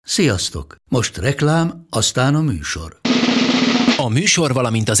Sziasztok! Most reklám, aztán a műsor. A műsor,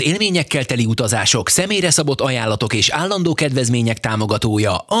 valamint az élményekkel teli utazások, személyre szabott ajánlatok és állandó kedvezmények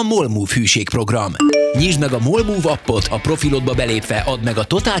támogatója a MOL Move hűségprogram. Nyisd meg a MOL Move appot, a profilodba belépve add meg a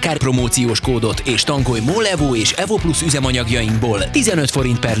Totalkár promóciós kódot és tankolj MOL Evo és Evo Plus üzemanyagjainkból 15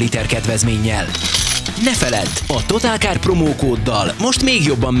 forint per liter kedvezménnyel. Ne feledd, a Totalkár promókóddal most még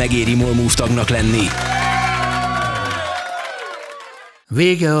jobban megéri MOL Move tagnak lenni.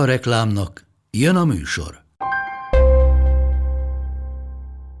 Vége a reklámnak, jön a műsor.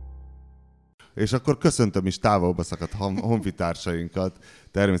 És akkor köszöntöm is távolba szakadt honfitársainkat,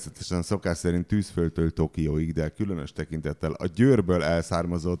 természetesen szokás szerint Tűzföldtől Tokióig, de különös tekintettel a Győrből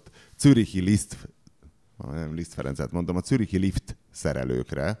elszármazott zürichi Liszt Ferencet mondom, a zürichi lift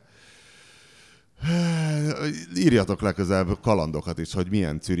szerelőkre. Írjatok legközelebb kalandokat is, hogy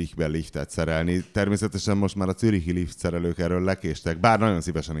milyen Zürichben liftet szerelni. Természetesen most már a zürichi lift szerelők erről lekéstek, bár nagyon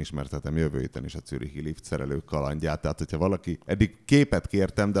szívesen ismertetem jövő héten is a zürichi lift szerelők kalandját. Tehát, hogyha valaki, eddig képet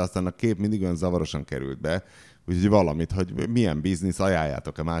kértem, de aztán a kép mindig olyan zavarosan került be, úgyhogy valamit, hogy milyen biznisz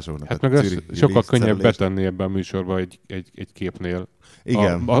ajánljátok-e másoknak. Hát meg ez sokkal könnyebb betenni ebben a műsorba egy képnél.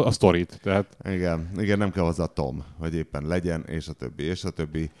 Igen. A sztorit. Tehát... Igen, nem kell hozzá Tom, hogy éppen legyen, és a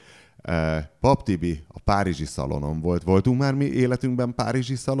többi. Pap Tibi a Párizsi szalonon volt. Voltunk már mi életünkben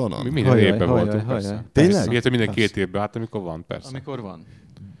Párizsi szalonon? Mi minden évben voltunk, persze. Tényleg? Illetve minden 2 évben, hát amikor van, persze. Amikor van.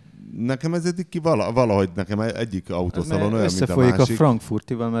 Nekem ez eddig valahogy nekem egyik autószalon olyan, mint a összefolyik másik. a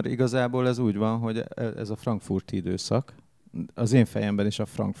frankfurtival, mert igazából ez úgy van, hogy ez a frankfurti időszak. Az én fejemben is a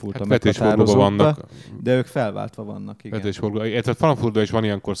Frankfurt a meghatározóbb, de ők felváltva vannak, igen. Vetésforgóban. Tehát Frankfurtban is van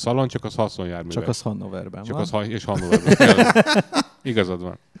ilyenkor szalon, csak az haszonjárművek. Csak az Hannoverben van. És Hannoverben. Igazad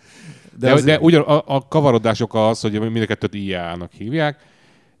van. De ugyan a kavarodások az, hogy mind a kettőt IAA-nak hívják,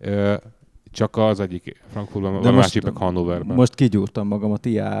 csak az egyik Frankfurtban, a másik meg Hannoverben. Most kigyúrtam magamat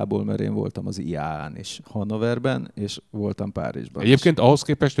IAA-ból, mert én voltam az IAA-n is Hannoverben, és voltam Párizsban. Egyébként ahhoz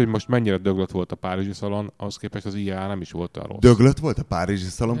képest, hogy most mennyire döglött volt a Párizsi szalon, ahhoz képest az IAA nem is volt arról. Döglött volt a Párizsi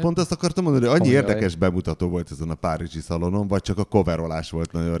szalon? Pont azt akartam mondani, hogy annyi érdekes bemutató volt ezen a Párizsi szalonon, vagy csak a coverolás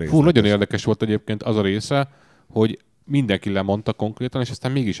volt nagyon részletes? Nagyon érdekes volt egyébként az a része, hogy mindenki lemondta konkrétan, és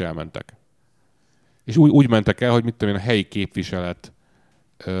aztán mégis elmentek. És úgy mentek el, hogy mit tudom én, a helyi képviselet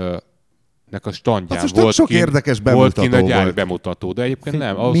nek a standján volt sok érdekes bemutató volt egy bemutató, de egyébként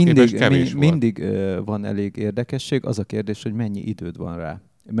nem, ahhoz képest kevés volt. Mindig van elég érdekesség, az a kérdés, hogy mennyi időd van rá.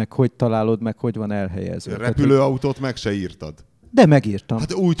 Meg hogy találod, meg hogy van elhelyezve. A repülőautót meg se írtad. De megírtam.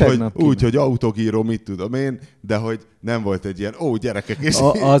 Hát úgy, hogy autógíró, mit tudom én, de hogy nem volt egy ilyen, gyerekek. És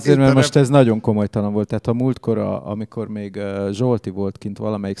azért, mert most ez nagyon komolytalan volt. Tehát a múltkor, amikor még Zsolti volt kint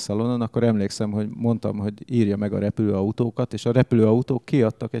valamelyik szalonon, akkor emlékszem, hogy mondtam, hogy írja meg a repülőautókat, és a repülőautók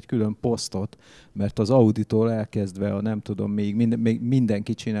kiadtak egy külön posztot, mert az Auditól elkezdve, nem tudom, még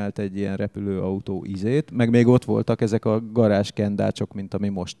mindenki csinált egy ilyen repülőautó izét, meg még ott voltak ezek a garázskendácsok, mint ami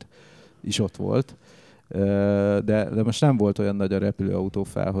most is ott volt. De most nem volt olyan nagy a repülőautó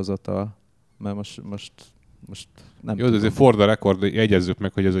felhozata, mert most nem jó, de azért for the record, jegyezzük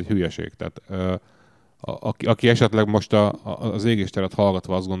meg, hogy ez egy hülyeség. Tehát aki esetleg most az égésteret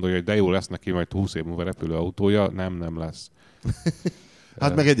hallgatva azt gondolja, hogy de jó lesz neki majd 20 év múlva repülőautója, nem lesz.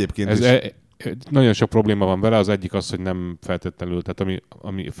 Hát meg egyébként is. Nagyon sok probléma van vele, az egyik az, hogy nem feltétlenül, tehát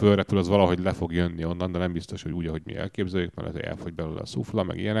ami fölrepül, az valahogy le fog jönni onnan, de nem biztos, hogy úgy, ahogy mi elképzeljük, mert elfogy belőle a szufla,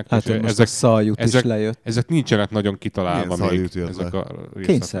 meg ilyenek. Hát és most a Szaljut is lejött. Ezek nincsenek nagyon kitalálva még. Ezek a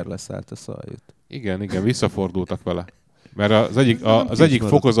kényszer leszállt a Szaljut. Igen, visszafordultak vele. Mert az egyik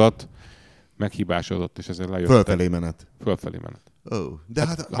fokozat meghibásodott, és ezért lejött. Fölfelé menet. De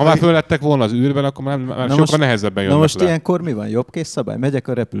ha már föllettek volna az űrben, akkor már sokkal nehezebben jönnek. Na most ilyenkor mi van? Jobbkész szabály? Megyek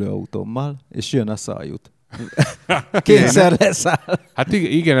a repülőautómmal, és jön a Szaljut. Kényszer leszáll. Hát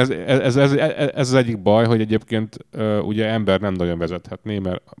igen, ez az egyik baj, hogy egyébként ugye ember nem nagyon vezethetné,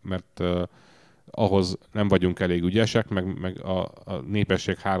 mert ahhoz nem vagyunk elég ügyesek, meg a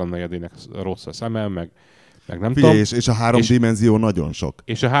népesség 3/4-ének rossz a szeme, meg nem tudom. És a 3 dimenzió nagyon sok.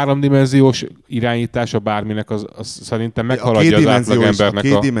 És a 3-dimenziós irányítása bárminek az szerintem meghaladja az átlagembernek a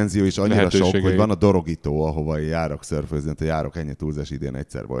 2 dimenzió is annyira sok, hogy van a Dorogító, ahova járok szörfőzni, járok ennyi túlzás, idén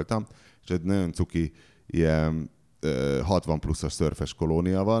egyszer voltam, és egy nagyon cuki ilyen 60 pluszos szörfes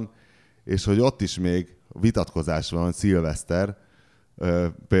kolónia van, és hogy ott is még vitatkozás van, szilveszter,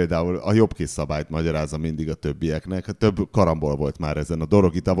 például a jobbkész szabályt magyarázza mindig a többieknek. Több karambol volt már ezen a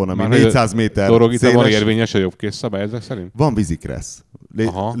Dorogitavon, ami 400 méter Dorogitavon érvényes a jobbkész szabály ezek szerint? Van vízikressz.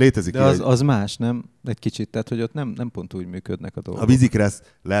 Létezik. De az más, nem? Egy kicsit, tehát hogy ott nem pont úgy működnek a dolgok. A vízikressz,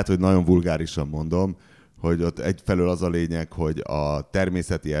 lehet, hogy nagyon vulgárisan mondom, hogy ott egyfelől az a lényeg, hogy a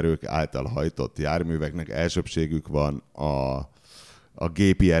természeti erők által hajtott járműveknek elsőbbségük van a a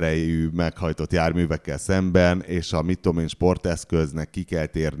gépi erejű meghajtott járművekkel szemben, és a sporteszköznek ki kell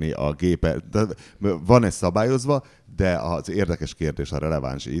térni a gépet. Van ez szabályozva, de az érdekes kérdés, a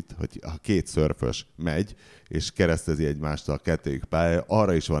releváns itt, hogy ha két szörfös megy, és keresztezi egymást a kettőjük pálya,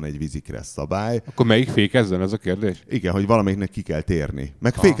 arra is van egy vízikressz szabály. Akkor melyik fékezzen, ez a kérdés? Igen, hogy valamelyiknek ki kell térni.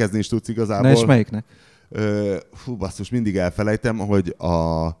 Meg fékezni is tudsz igazából. Na és melyiknek? Basszus, mindig elfelejtem, hogy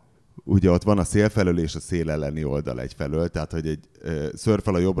ugye ott van a szél felől és a szél elleni oldal egyfelől, tehát hogy egy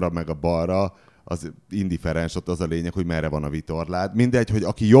szörfel a jobbra meg a balra, az indiferens, ott az a lényeg, hogy merre van a vitorlád. Mindegy, hogy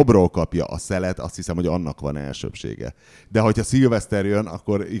aki jobbról kapja a szelet, azt hiszem, hogy annak van elsőbsége. De hogyha szilveszter jön,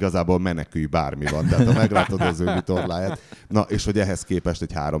 akkor igazából menekülj, bármi van. Tehát ha meglátod az ő vitorláját. Na, és hogy ehhez képest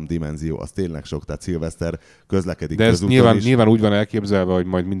egy 3 dimenzió, az tényleg sok, tehát szilveszter közlekedik közúton is. De ez nyilván úgy van elképzelve, hogy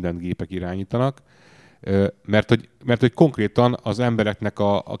majd mindent gépek irányítanak, mert hogy konkrétan az embereknek,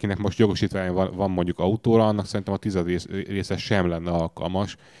 akinek most jogosítványa van mondjuk autóra, annak szerintem a 10 része sem lenne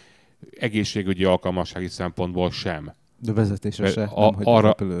alkalmas, egészségügyi alkalmassági szempontból sem. De vezetésre se, nem hogy arra,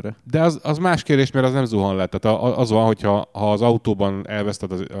 repülőre. De az más kérdés, mert az nem zuhan le. Tehát az van, hogyha az autóban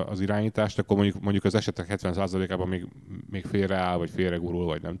elveszted az irányítást, akkor mondjuk az esetek 70%-ában még félreáll, vagy félregurul,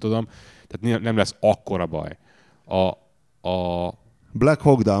 vagy nem tudom. Tehát nem lesz akkora baj. Black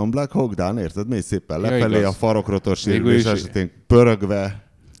Hawk Down, érted? Mégy szépen lefelé, igaz. A farokrotor sérülés esetén pörögve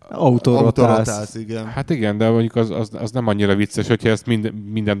autorotálsz, igen. Hát igen, de mondjuk az nem annyira vicces, hogyha ezt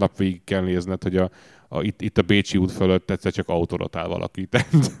minden nap végig kell nézned, hogy itt a Bécsi út fölött egyszer csak autorotál valaki.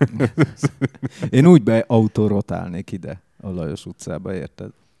 Én úgy autorotálnék ide a Lajos utcába, érted?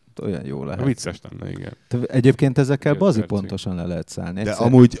 Olyan jó lehet. Vicces lenne, igen. Egyébként ezekkel bazi pontosan le lehet szállni. De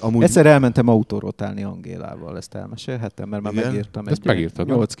amúgy... Egyszer elmentem autorotálni Angélával, ezt elmesélhettem, mert már megírtam egy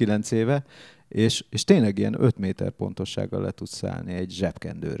 8-9 éve, és tényleg ilyen 5 méter pontossággal le tudsz szállni egy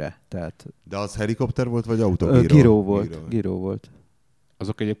zsebkendőre. Tehát... De az helikopter volt, vagy autogíró? Gíró volt.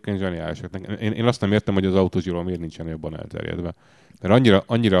 Azok egyébként zseniálisak. Én azt nem értem, hogy az autózsíró miért nincsen jobban elterjedve. Mert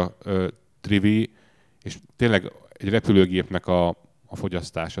annyira trivi, és tényleg egy repülőgépnek a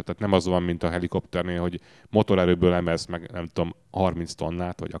fogyasztása. Tehát nem az van, mint a helikopternél, hogy motorerőből emez meg, nem tudom, 30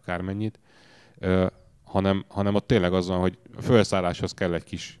 tonnát, vagy akármennyit, hanem ott tényleg az van, hogy a felszálláshoz kell egy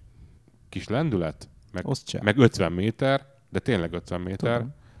kis lendület, meg 50 méter, de tényleg 50 méter.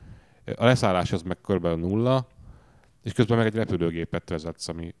 Tudom. A leszállás az meg körülbelül 0, és közben meg egy repülőgépet vezetsz,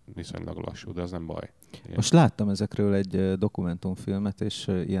 ami viszonylag lassú, de az nem baj. Ilyen. Most láttam ezekről egy dokumentumfilmet, és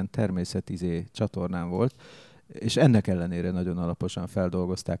ilyen természeti csatornán volt, és ennek ellenére nagyon alaposan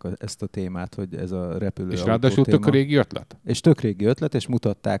feldolgozták ezt a témát, hogy ez a repülő. És ráadásul tök régi ötlet? És tök régi ötlet, és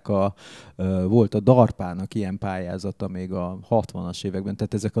mutatták, volt a DARPA-nak ilyen pályázata még a 60-as években,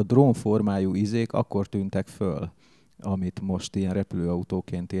 tehát ezek a drónformájú izék akkor tűntek föl, amit most ilyen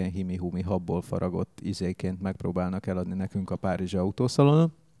repülőautóként, ilyen himi-humi habból faragott izéként megpróbálnak eladni nekünk a Párizsi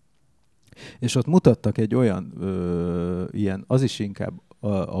autószalonon. És ott mutattak egy olyan, ilyen, az is inkább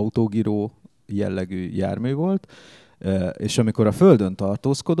autógíró jellegű jármű volt, és amikor a földön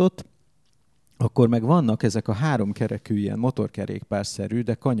tartózkodott, akkor meg vannak ezek a 3 kerekű ilyen motorkerékpárszerű,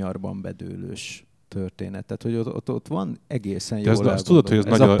 de kanyarban bedőlős történet. Tehát, hogy ott van egészen jól elgondolva. Tudod, hogy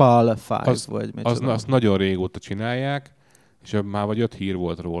ez a PAL 5, vagy azt nagyon régóta csinálják, és már vagy 5 hír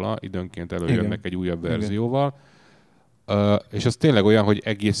volt róla, időnként előjönnek egy újabb verzióval. És az tényleg olyan, hogy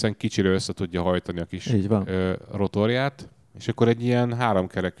egészen kicsire össze tudja hajtani a kis rotorját, és akkor egy ilyen 3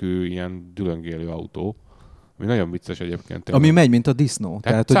 kerekű, ilyen dülöngélő autó, ami nagyon vicces egyébként. Ami megy, mint a disznó.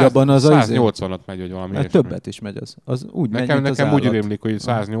 Tehát, hogy abban az 180-at megy, vagy valami hát többet is megy az. Úgy nekem megy, mint úgy rémlik, hogy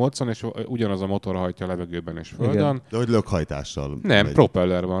 180, és ugyanaz a motor hajtja a levegőben és földön. Igen. De hogy lökhajtással nem, megy.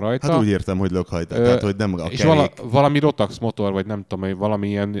 Propeller van rajta. Hát úgy értem, hogy lökhajtás. Tehát, hogy nem a és valami Rotax motor, vagy nem tudom, valami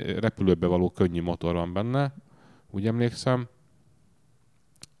ilyen repülőbe való könnyű motor van benne. Úgy emlékszem.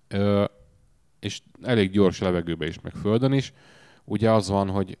 És elég gyors levegőbe is, meg földön is. Ugye az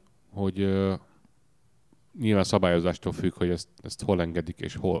van, hogy nyilván szabályozástól függ, hogy ezt hol engedik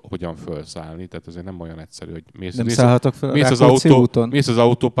és hogyan felszállni. Tehát ezért nem olyan egyszerű, hogy mész az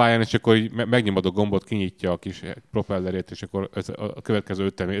autópályán, és akkor megnyomod a gombot, kinyitja a kis propellerét, és akkor a következő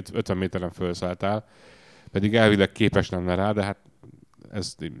 50 méteren felszálltál. Pedig elvileg képes lenne rá, de hát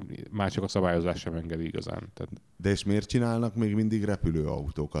ez már csak a szabályozás sem engedi igazán. Tehát... De és miért csinálnak még mindig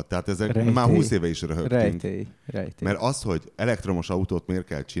repülőautókat? Tehát ezek már 20 éve is röhögtünk. Rejtély. Mert az, hogy elektromos autót miért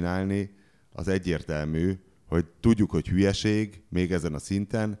kell csinálni, az egyértelmű, hogy tudjuk, hogy hülyeség, még ezen a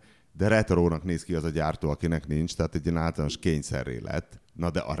szinten, de retrónak néz ki az a gyártó, akinek nincs, tehát egy ilyen általános kényszerré lett. Na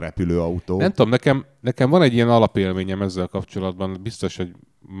de a repülőautó... Nem tudom, nekem van egy ilyen alapélményem ezzel kapcsolatban, biztos, hogy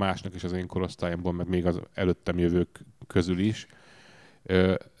másnak is az én korosztályomban, meg még az előttem jövők közül is.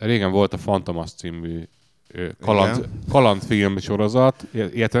 Régen volt a Fantomas című kalandfilm sorozat,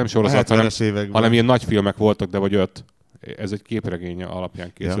 illetve nem sorozat, hanem ilyen nagy filmek voltak, de vagy 5. Ez egy képregény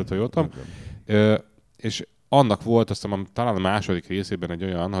alapján készült, ha jól tudom. És annak volt, azt hiszem, talán a második részében egy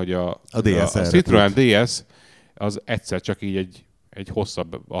olyan, hogy a Citroen DS az egyszer csak így egy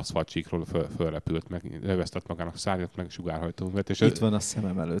hosszabb aszfaltcsíkról fölrepült, meg növesztett magának szárnyat, meg sugárhajtóművet. Itt van a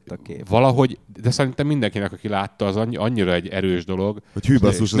szemem előtt a kép. Valahogy, de szerintem mindenkinek, aki látta, az annyira egy erős dolog. Hogy hű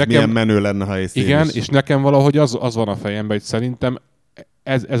basszus, az milyen menő lenne, ha ezt igen, és nekem valahogy az van a fejemben, hogy szerintem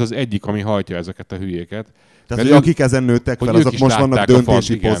ez az egyik, ami hajtja ezeket a hülyéket. Tehát, hogy akik ezen nőttek fel, azok most vannak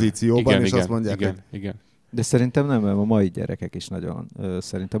döntési pozícióban, és azt mondják, igen. De szerintem nem, a mai gyerekek is nagyon,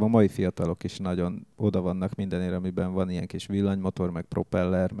 szerintem a mai fiatalok is nagyon oda vannak mindenére, amiben van ilyen kis villanymotor, meg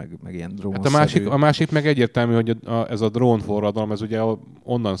propeller, meg ilyen drónszerű. Hát a másik meg egyértelmű, hogy ez a drónforradalom, ez ugye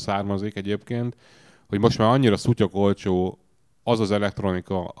onnan származik egyébként, hogy most már annyira szutyok olcsó az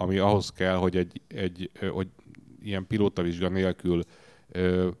elektronika, ami ahhoz kell, hogy hogy ilyen pilótavizsga nélkül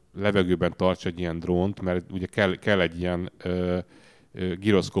levegőben tarts egy ilyen drónt, mert ugye kell egy ilyen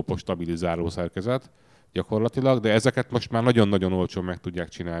giroszkópos stabilizáló szerkezet gyakorlatilag, de ezeket most már nagyon-nagyon olcsón meg tudják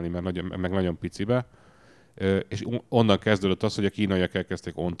csinálni, meg nagyon picibe. És onnan kezdődött az, hogy a kínaiak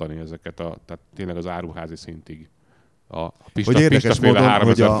elkezdték ontani ezeket, tehát tényleg az áruházi szintig. A érdekes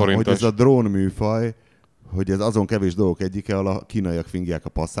módon, hogy ez a drón műfaj, hogy ez azon kevés dolgok egyike, ahol a kínaiak fingják a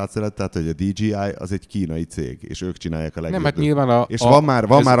passzátszeret, tehát hogy a DJI az egy kínai cég, és ők csinálják a legjobb. Nem, hát nyilván és van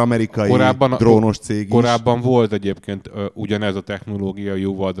már amerikai drónos cég is. Korábban volt egyébként ugyanez a technológia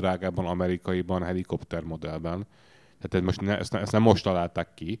jóval drágában amerikaiban, helikoptermodellben. Tehát ezt nem most találták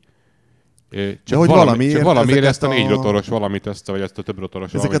ki. Csak valamiért ezt a 4 rotoros valamit, vagy ezt a több rotoros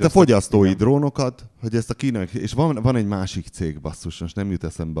ezeket valamit, a fogyasztói drónokat, hogy ezt a kínai, és van egy másik cég, basszus, most nem jut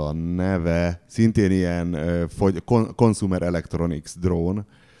eszembe a neve, szintén ilyen Consumer Electronics drón,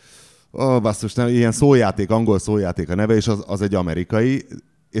 basszus, nem, ilyen szójáték, angol szójáték a neve, és az egy amerikai,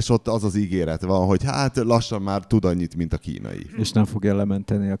 és ott az ígéret van, hogy hát lassan már tud annyit, mint a kínai. És nem fogja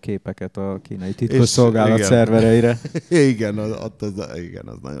lementeni a képeket a kínai titkosszolgálat szervereire. Igen,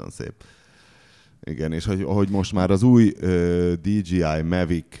 az nagyon szép. Igen, és hogy most már az új DJI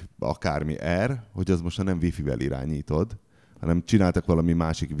Mavic akármi R, hogy az most nem Wi-Fi-vel irányítod, hanem csináltak valami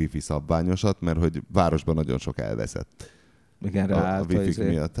másik Wi-Fi szabványosat, mert hogy városban nagyon sok elveszett. Igen, a Wi-Fi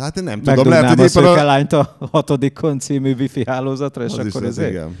miatt. Hát nem tudom, lehet, hogy éppen a szökelányt a 6. című Wi-Fi hálózatra, és akkor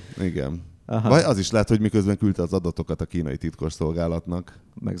ezért... Igen. Vagy az is lehet, hogy miközben küldte az adatokat a kínai titkosszolgálatnak.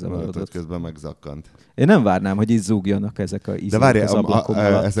 Megzavarodott. Közben megzakkant. Én nem várnám, hogy itt zúgjanak ezek a de várj,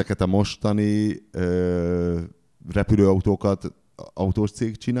 ezeket a mostani repülőautókat autós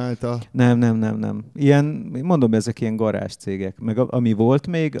cég csinálta? Nem. Ilyen, mondom, ezek ilyen garázs cégek. Meg ami volt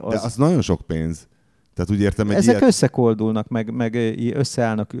még... De az nagyon sok pénz. Tehát úgy értem, ezek összekoldulnak, meg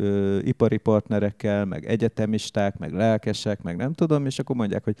összeállnak ipari partnerekkel, meg egyetemisták, meg lelkesek, meg nem tudom, és akkor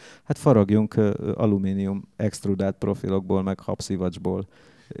mondják, hogy hát faragjunk alumínium extrudált profilokból, meg habszivacsból.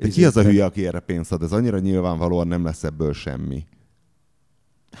 De ki az a hülye, aki erre pénzt ad? Ez annyira nyilvánvalóan nem lesz ebből semmi.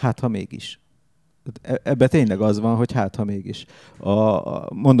 Hát, ha mégis. Ebben tényleg az van, hogy hát, ha mégis.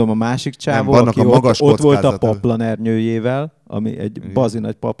 Mondom, a másik csávó, aki ott volt a paplanernyőjével, ami egy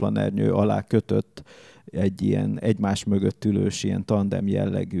bazinagy paplanernyő alá kötött egy ilyen egymás mögött ülős, ilyen tandem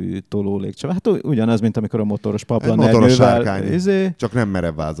jellegű tolólékcsava. Hát ugyanaz, mint amikor a motoros paplanernyővel... Csak nem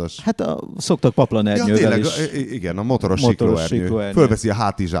merevvázas. Hát szoktak paplanernyővel is. Igen, a motoros siklóernyő. Fölveszi a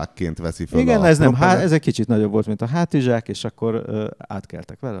hátizsákként veszi föl. Igen, ez egy kicsit nagyobb volt, mint a hátizsák, és akkor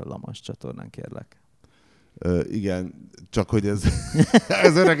átkeltek vele a Lamans csatornán, kérlek. Igen, csak hogy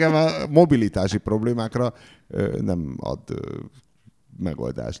ez öregem a mobilitási problémákra nem ad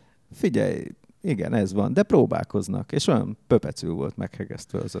megoldást. Figyelj, igen, ez van, de próbálkoznak, és olyan pöpecül volt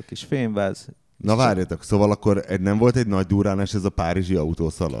meghegesztve az a kis fémváz. Na várjatok, szóval akkor nem volt egy nagy durránás ez a párizsi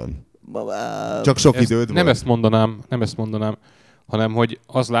autószalon? Csak sok időd volt. Nem ezt mondanám, hanem hogy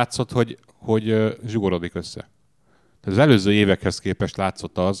az látszott, hogy zsugorodik össze. Tehát az előző évekhez képest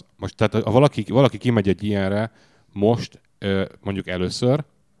látszott az, most tehát ha valaki kimegy egy ilyenre most, mondjuk először,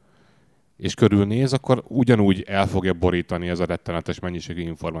 és körülnéz, akkor ugyanúgy el fogja borítani ez a rettenetes mennyiségű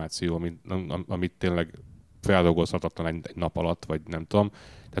információ, amit tényleg feldolgozhatatlan egy nap alatt, vagy nem tudom.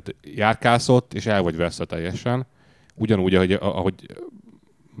 Tehát járkálsz ott, és el vagy veszve teljesen. Ugyanúgy, ahogy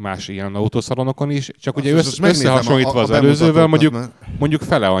más ilyen autószalonokon is, csak ugye összehasonlítva az előzővel, mondjuk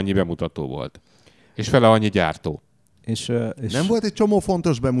fele annyi bemutató volt. És fele annyi gyártó. És nem volt egy csomó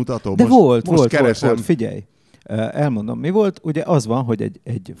fontos bemutató? De most volt, figyelj. Elmondom, mi volt? Ugye az van, hogy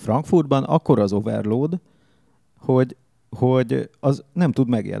egy Frankfurtban akkor az overload, hogy az nem tud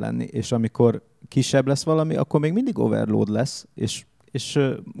megjelenni, és amikor kisebb lesz valami, akkor még mindig overload lesz, és és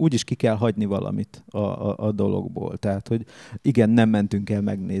úgyis ki kell hagyni valamit a dologból. Tehát, hogy igen, nem mentünk el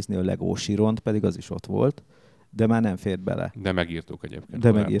megnézni a Lego Siront, pedig az is ott volt, de már nem fért bele. De megírtuk egyébként.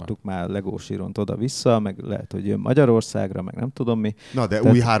 De megírtuk már Lego Siront oda-vissza, meg lehet, hogy jön Magyarországra, meg nem tudom mi. Na, de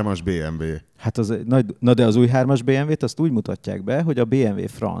új 3-as BMW. Hát de az új 3-as BMW-t azt úgy mutatják be, hogy a BMW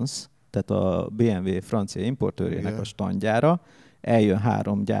France, tehát a BMW francia importőrének a standjára eljön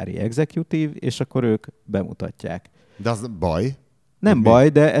 3 gyári executive, és akkor ők bemutatják. De az baj? Nem baj,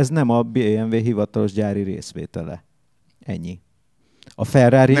 de ez nem a BMW hivatalos gyári részvétele. Ennyi. A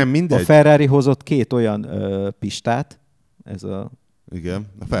Ferrari hozott 2 olyan pistát, ez a... Igen,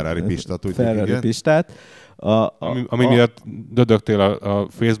 a Ferrari pista, tudjuk, Ferrari igen. pistát. Ami miatt dödögtél a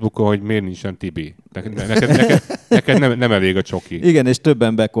Facebookon, hogy miért nincsen Tibi. Neked nem elég a csoki. Igen, és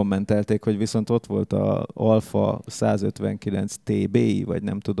többen bekommentelték, hogy viszont ott volt a Alfa 159 TBI, vagy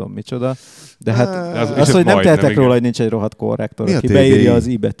nem tudom micsoda. De hát az hogy nem tehetek róla, hogy nincs egy rohadt korrektor, aki beírja az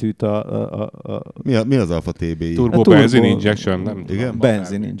i betűt Mi az Alfa TBI? Turbo Benzin Injection, nem tudom. Igen?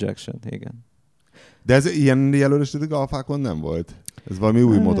 Benzin Injection, igen. De ez ilyen jelölés Alfákon nem volt? Ez valami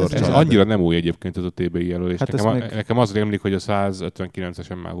új motor. Ez annyira nem új egyébként ez a TBI jelölés. Hát nekem az rémlik, hogy a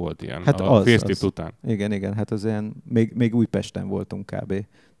 159-esen már volt ilyen. Hát a facelift után. Igen, hát az ilyen, még Újpesten voltunk kb.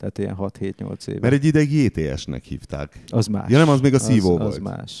 Tehát ilyen 6-7-8 éve. Mert egy ideig JTS-nek hívták. Az más. Ja nem, az még a Szívó volt. Az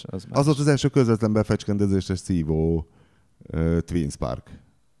más. Az volt az első közvetlen befecskendezéses Szívó Twin Spark.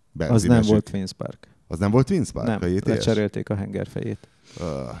 Az nem volt Twin Spark. Az nem volt Twin Spark? Nem, a JTS? lecserélték a hengerfejét.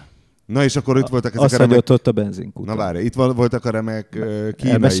 Na és akkor itt voltak ezek a remek... Azt ott a benzinkutak. Na várj, itt voltak a remek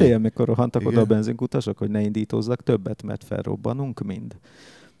kínai... Elmeséljem, mikor rohantak oda a benzinkutasok, hogy ne indítozzak többet, mert felrobbanunk mind.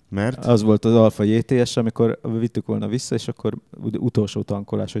 Mert? Az volt az Alfa JTS, amikor vittük volna vissza, és akkor utolsó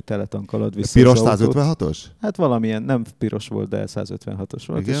tankolás, hogy teletankolod vissza. Piros 156-os? Hát valamilyen, nem piros volt, de 156-os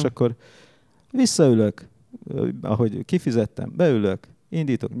volt. Igen? És akkor visszaülök, ahogy kifizettem, beülök,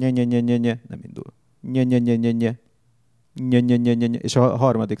 indítok, nem indul. És a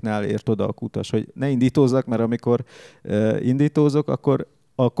harmadiknál ért oda a kutas, hogy ne indítózzak, mert amikor indítózok, akkor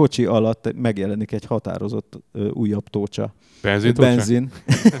a kocsi alatt megjelenik egy határozott újabb tócsa. Benzin.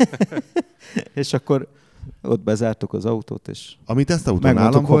 És akkor ott bezártuk az autót, és ami tesztautón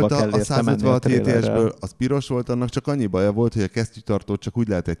nálam volt, a 156 JTS-ből, az piros volt, annak csak annyi baja volt, hogy a kesztyűtartót csak úgy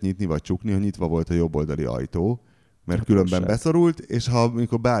lehetett nyitni vagy csukni, hogy nyitva volt a jobb oldali ajtó, mert különben beszorult, és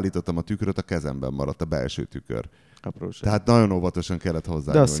amikor beállítottam a tükröt, a kezemben maradt a belső tükör. Apróság. Tehát nagyon óvatosan kellett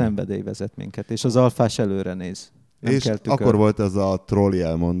hozzá. De a szenvedély vezet minket, és az alfás előre néz. Nem és akkor volt az a trolli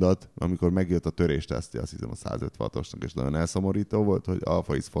elmondat, amikor megjött a töréstesztje, azt hiszem a 156-osnak, és nagyon elszomorító volt, hogy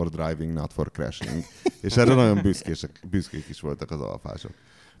Alfa is for driving, not for crashing. És erre nagyon büszkék is voltak az alfások.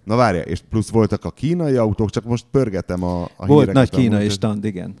 Na várjál, és plusz voltak a kínai autók, csak most pörgetem a híreket. Volt nagy kínai stand,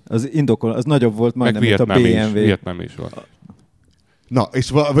 igen. Az indokol, az nagyobb volt majdnem, mint a BMW. Vietnam is volt. Na,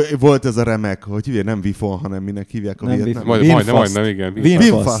 és volt ez a remek, hogy hívják, nem Wifon, hanem minek hívják a Vietnam? Majdnem, igen.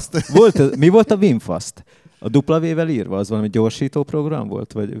 Winfast. Mi volt a Winfast? A W-vel írva, az valami gyorsító program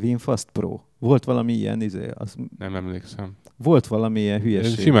volt? Vagy Winfast Pro? Volt valami ilyen Nem emlékszem. Volt valami ilyen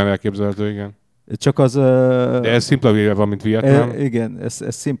hülyeség. Ez simán elképzelhető, igen. Csak az... De ez szimpla vével van, mint Vietnam. Igen, ez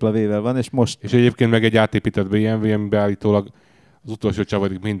szimpla vével van, és most... És egyébként meg egy átépített BMW, amiben állítólag az utolsó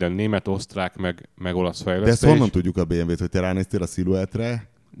csavadik minden német, osztrák, meg olasz fejlesztés. De ezt honnan tudjuk a BMW-t, hogy te ránéztél a sziluettre?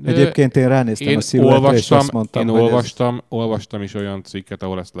 Egyébként én ránéztem a sziluettre, és azt mondtam, olvastam is olyan cikket,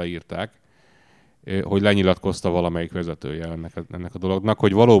 ahol ezt leírták, hogy lenyilatkozta valamelyik vezetője ennek a dolognak,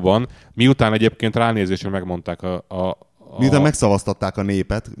 hogy valóban, miután egyébként ránézésre megmondták miután megszavaztatták a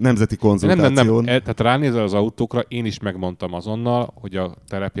népet, nemzeti konzultáción. Nem. Tehát ránézel az autókra, én is megmondtam azonnal, hogy a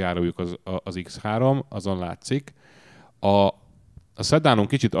terepjárójuk az X3, azon látszik. A szedánon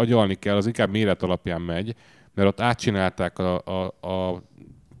kicsit agyalni kell, az inkább méret alapján megy, mert ott átcsinálták a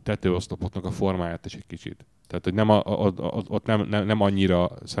tetőoszlopoknak a formáját is egy kicsit. Tehát, hogy ott nem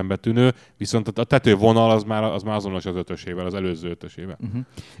annyira szembetűnő, viszont a tetővonal az már azonos az ötösével, az előző ötösével. Uh-huh.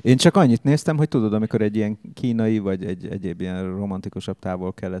 Én csak annyit néztem, hogy tudod, amikor egy ilyen kínai, vagy egy egyéb ilyen romantikusabb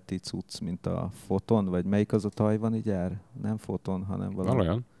távol-keleti cucc, mint a Foton, vagy melyik az a tajvani gyár? Nem Foton, hanem valami. Van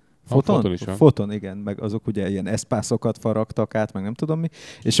olyan? Foton is van. Foton, igen, meg azok ugye ilyen eszpászokat faragtak át, meg nem tudom mi.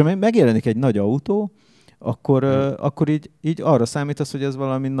 És amely megjelenik egy nagy autó, akkor így arra számítasz, hogy ez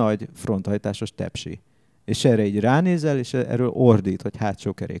valami nagy fronthajtásos tepsi. És erre így ránézel, és erről ordít, hogy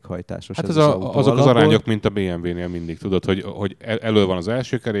hátsó kerékhajtásos. Hát azok az arányok, mint a BMW-nél mindig, tudod, hogy elől van az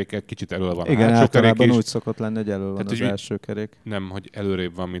első kerék, kicsit elől van a hátsó kerék. Igen, általában úgy szokott lenni, hogy elől van az első kerék. Nem, hogy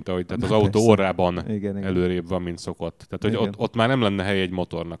előrébb van, mint ahogy, tehát az autó orrában előrébb van, mint szokott. Tehát, hogy ott már nem lenne hely egy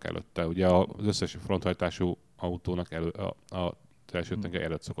motornak előtte. Ugye az összes fronthajtású autónak az első tenger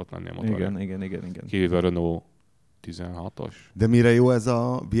előtt szokott lenni a motor. Igen. Kivéve a Renault 16-os. De mire jó ez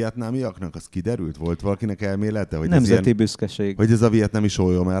a vietnámiaknak? Az kiderült? Volt valakinek elmélete? Hogy Nemzeti ez ilyen, büszkeség. hogy ez a vietnami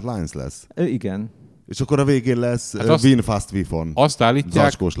Soyom Airlines lesz? Igen. És akkor a végén lesz Win Fast Wifon. Azt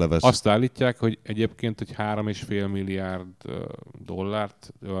állítják, hogy egyébként, hogy 3,5 milliárd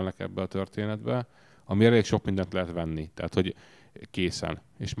dollárt ölnek ebbe a történetbe, ami elég sok mindent lehet venni. Tehát, hogy készen.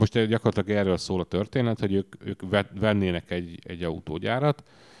 És most gyakorlatilag erről szól a történet, hogy ők vennének egy autógyárat,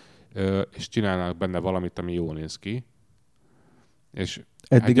 és csinálnak benne valamit, ami jól néz ki. És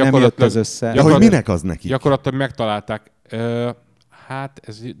eddig nem jött ez össze. Ja, hogy minek az nekik? Gyakorlatilag megtalálták. Hát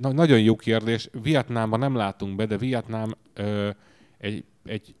ez nagyon jó kérdés. Vietnámban nem látunk be, de Vietnám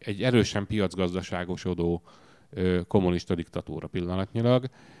egy erősen piacgazdaságosodó kommunista diktatúra pillanatnyilag,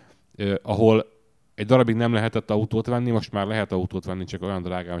 ahol egy darabig nem lehetett autót venni, most már lehet autót venni, csak olyan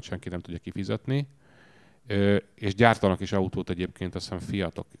drágán, hogy senki nem tudja kifizetni. És gyártanak is autót egyébként, azt hiszem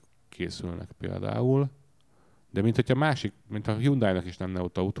Fiatok készülnek például. De mint a Hyundai-nak is lenne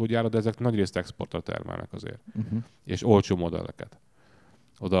ott autógyára, de ezek nagyrészt exportra termelnek azért. És olcsó modelleket.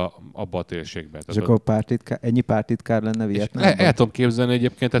 Oda, abba a térségbe. És akkor ennyi pártitkár lenne Vietnámban? El tudom képzelni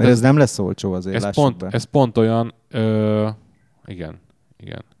egyébként. Mert ez nem lesz olcsó azért, ez pont olyan, igen.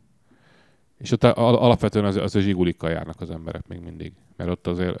 És ott alapvetően az a zsigulikkal járnak az emberek még mindig. Mert ott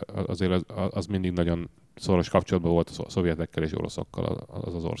azért az mindig nagyon szoros kapcsolatban volt a szovjetekkel és oroszokkal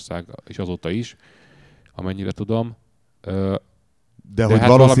az ország, és azóta is, amennyire tudom. De hogy hát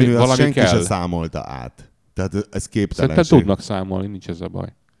valami senki se számolta át. Tehát ez képtelenség. Szerintem tudnak számolni, nincs ez a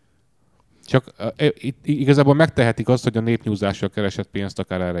baj. Csak igazából megtehetik azt, hogy a népnyúzással keresett pénzt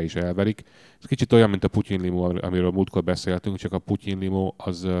akár erre is elverik. Ez kicsit olyan, mint a Putyin limó, amiről múltkor beszéltünk, csak a Putyin limó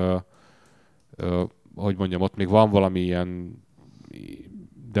az, hogy mondjam, ott még van valami ilyen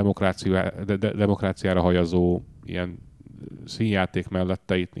demokráciára hajazó ilyen színjáték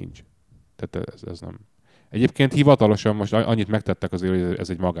mellette, itt nincs. Tehát ez nem. Egyébként hivatalosan most annyit megtettek azért, hogy ez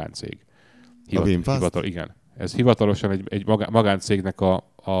egy magáncég. Igen. Ez hivatalosan egy magáncégnek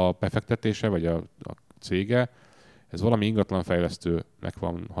a befektetése, vagy a cége, ez valami ingatlanfejlesztőnek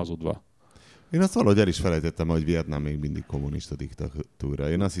van hazudva. Én azt valahogy el is felejtettem, hogy Vietnám még mindig kommunista diktatúra.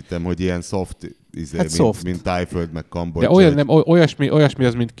 Én azt hittem, hogy ilyen soft, mint Tájföld, meg Kambodzsa. De olyasmi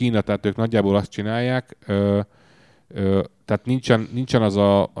az, mint Kína, tehát ők nagyjából azt csinálják, tehát nincsen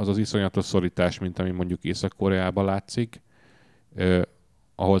az iszonyatos szorítás, mint ami mondjuk Észak-Koreában látszik,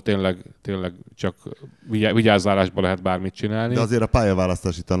 ahol tényleg csak vigyázzálásban lehet bármit csinálni. De azért a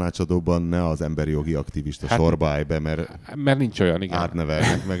pályaválasztási tanácsadóban ne az emberi jogi aktivista sorba állj be, mert nincs olyan, igen.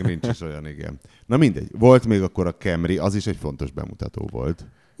 Átnevelnek, meg nincs is olyan, igen. Na mindegy. Volt még akkor a Camry, az is egy fontos bemutató volt.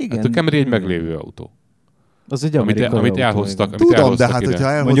 Igen. Hát a Camry egy meglévő autó. Az egy amerikai autó. Amit elhoztak. Tudom, de hát hogyha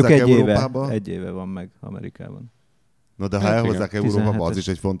elhozzák Európába... Egy éve van meg Amerikában. Na de ha elhozzák Európába, az is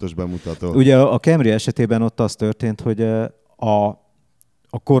egy fontos bemutató. Ugye a Camry esetében ott az történt, hogy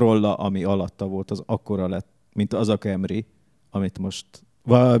a Corolla, ami alatta volt, az akkora lett, mint az a Camry, amit most,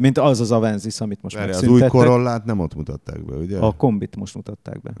 mint az Avensis, amit most megszüntettek. Az új Corollát nem ott mutatták be, ugye? A kombit most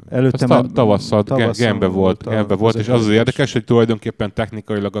mutatták be. Előtte tavasszal Genbe volt, és az érdekes, hogy tulajdonképpen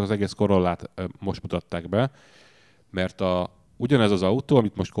technikailag az egész Corollát most mutatták be, mert ugyanez az autó,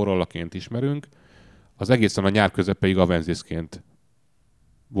 amit most Corollaként ismerünk, az egészen a nyár közepéig Avensisként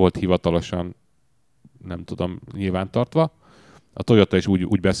volt hivatalosan, nem tudom, nyilvántartva. A Toyota is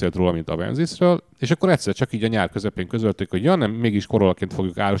úgy beszélt róla, mint Avensisről, és akkor egyszer csak így a nyár közepén közölték, hogy ja, nem, mégis Corollaként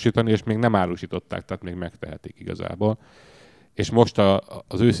fogjuk árusítani, és még nem árusították, tehát még megtehetik igazából. És most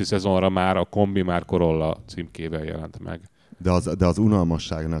az őszi szezonra már a kombi már Corolla címkével jelent meg. De az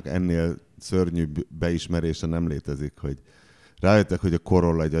unalmasságnak ennél szörnyűbb beismerése nem létezik, hogy rájöttek, hogy a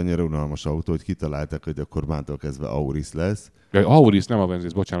Corolla egy annyira unalmas autó, hogy kitalálták, hogy akkor mától kezdve Auris lesz. Auris, nem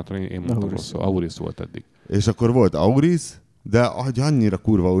Avensis, bocsánat, én mondtam rosszul. Auris volt eddig. És akkor volt Auris, de annyira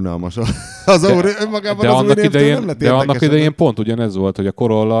kurva unalmas az Auris, önmagában az új névtől nem lett érdekes. De annak idején pont ugyanez volt, hogy a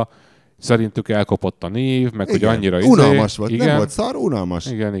Corolla szerintük elkopott a név, meg igen, hogy annyira unalmas volt, igen. Nem volt szar, unalmas.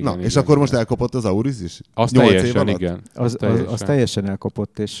 Igen, és akkor most elkopott az Auris is? Az teljesen, igen. Az teljesen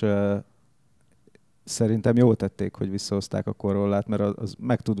elkopott, és szerintem jól tették, hogy visszahozták a Corollát, mert az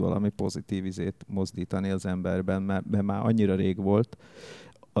meg tud valami pozitív izét mozdítani az emberben, mert már annyira rég volt.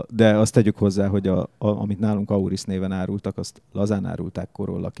 De azt tegyük hozzá, hogy amit nálunk Auris néven árultak, azt lazán árulták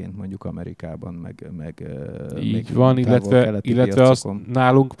Corollaként mondjuk Amerikában, meg így van, illetve azt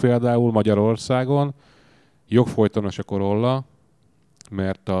nálunk például Magyarországon jogfolytonos a Corolla,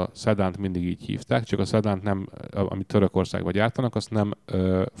 mert a szedánt mindig így hívták, csak a szedánt nem, amit Törökországban gyártanak, azt nem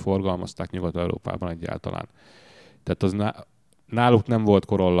forgalmazták Nyugat-Európában egyáltalán. Tehát az náluk nem volt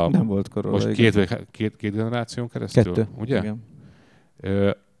Corolla. Nem volt Corolla. Most két generáción keresztül, 2, ugye? Igen.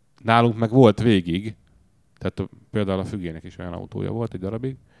 Nálunk meg volt végig, Tehát például a Függének is olyan autója volt egy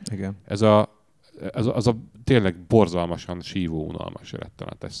darabig. Igen. Ez a tényleg borzalmasan sívó, unalmas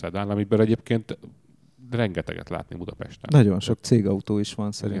rettenetes szedán, amiből egyébként rengeteget látni Budapesten. Nagyon sok cégautó is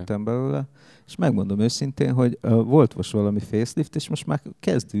van szerintem belőle, és megmondom őszintén, hogy volt most valami facelift, és most már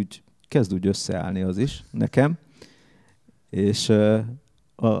kezd úgy összeállni az is nekem, és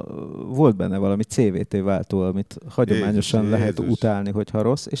volt benne valami CVT váltó, amit hagyományosan lehet utálni, hogyha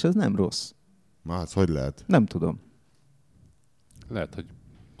rossz, és ez nem rossz. Az hogy lehet? Nem tudom. Lehet, hogy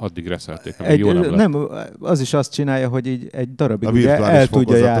addig reszelték, amíg jó nem lett. Nem, az is azt csinálja, hogy így egy darabig ugye el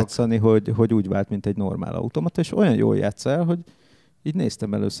tudja játszani, hogy úgy vált, mint egy normál automata, és olyan jól játsza el, hogy így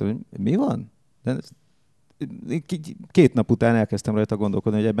néztem először, hogy mi van? De 2 nap után elkezdtem rajta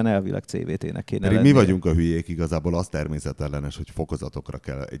gondolkodni, hogy ebben elvileg CVT-nek kéne lennie. Mi vagyunk a hülyék, igazából az természetellenes, hogy fokozatokra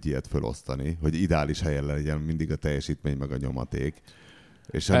kell egy ilyet felosztani, hogy ideális helyen legyen mindig a teljesítmény meg a nyomaték.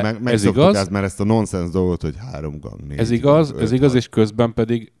 És ez igaz, mert ezt a nonsens dolgot, hogy 3 gang, 4 Ez igaz, és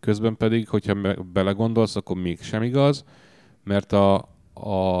közben pedig, hogyha belegondolsz, akkor mégsem igaz, mert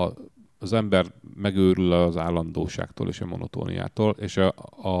az ember megőrül az állandóságtól és a monotóniától, és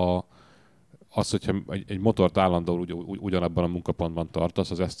az, hogyha egy motort állandóan ugyanabban a munkapontban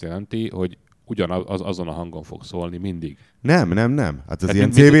tartasz, az ezt jelenti, hogy azon a hangon fog szólni mindig. Nem. Hát az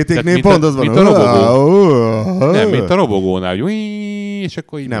ilyen CVT-knél pont az van. Nem, mint a robogónál. És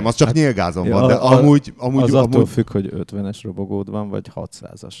akkor így nem, az csak nyílgázon van, de amúgy attól függ, hogy 50-es robogód van, vagy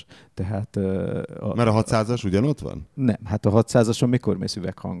 600-as. Tehát, mert a 600-as ugyanott van? Nem, hát a 600-ason mikor mész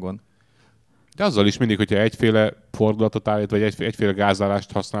üveghangon? De azzal is mindig, hogyha egyféle fordulatot állít, vagy egyféle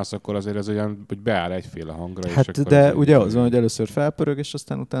gázállást használsz, akkor azért ez olyan, hogy beáll egyféle hangra. Hát de ugye az van, hogy először felpörög, és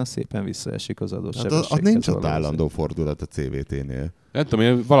aztán utána szépen visszaesik az adott sebességhez. Hát nincs ott állandó fordulat a CVT-nél. Nem tudom,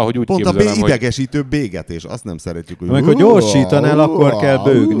 én valahogy úgy pont képzelem, hogy... idegesítő bégetés, azt nem szeretjük, hogy... Amikor gyorsítanál, akkor kell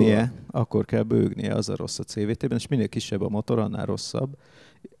bőgnie. Akkor kell bőgnie, az a rossz a CVT-ben, és minél kisebb a motor, annál rosszabb.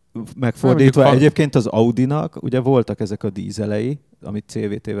 Megfordítva egyébként az Audinak ugye voltak ezek a dízelei, amit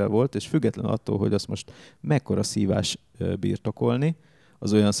CVT-vel volt, és függetlenül attól, hogy azt most mekkora szívás birtokolni,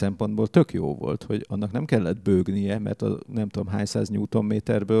 az olyan szempontból tök jó volt, hogy annak nem kellett bőgnie, mert a nem tudom hány 100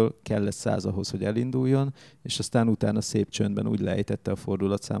 Newtonméterből kellett 100 ahhoz, hogy elinduljon, és aztán utána szép csöndben úgy lejtette a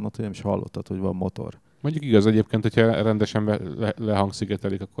fordulatszámot, hogy nem is hallottad, hogy van motor. Mondjuk igaz egyébként, hogyha rendesen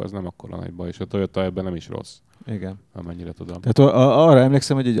lehangszigetelik, akkor az nem akkora nagy baj, és a Toyota ebben nem is rossz. Igen. Amennyire tudom. Tehát arra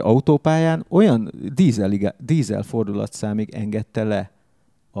emlékszem, hogy egy autópályán olyan dízel fordulatszámig engedte le,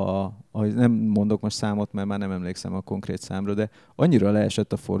 nem mondok most számot, mert már nem emlékszem a konkrét számra, de annyira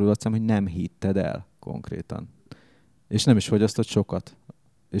leesett a fordulatszám, hogy nem hitted el konkrétan. És nem is fogyasztott sokat.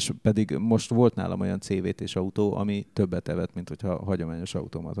 És pedig most volt nálam olyan CVT-s autó, ami többet evett, mint hogyha hagyományos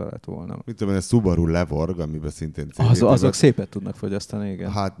automata lett volna. Mit tudom, ez Subaru Levorg, amiben szintén CVT. Azok szépet tudnak fogyasztani,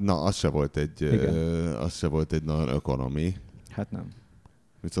 igen. Hát na, az se volt egy nagyon ökonomi. Hát nem.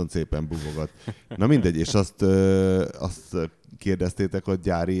 Viszont szépen bugogat. Na mindegy, és azt kérdeztétek a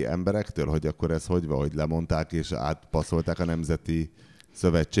gyári emberektől, hogy akkor ez hogy van, hogy lemondták és átpasszolták a Nemzeti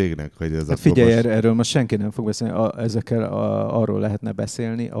Szövetségnek? Hogy ez figyelj, erről most senki nem fog beszélni, ezekkel arról lehetne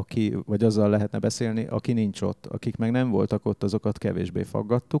beszélni, vagy azzal lehetne beszélni, aki nincs ott. Akik meg nem voltak ott, azokat kevésbé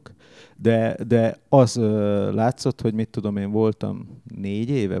faggattuk, de az látszott, hogy mit tudom, én voltam 4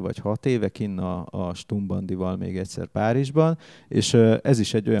 éve vagy 6 éve kinn a Stumbandival még egyszer Párizsban, és ez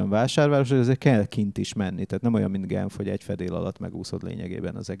is egy olyan vásárváros, hogy ezért kell kint is menni, tehát nem olyan, mint Genf, hogy egy fedél alatt megúszod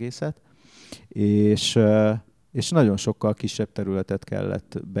lényegében az egészet. És nagyon sokkal kisebb területet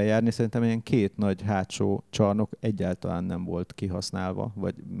kellett bejárni. Szerintem ilyen 2 nagy hátsó csarnok egyáltalán nem volt kihasználva,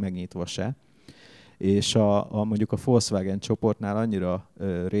 vagy megnyitva se. És mondjuk a Volkswagen csoportnál annyira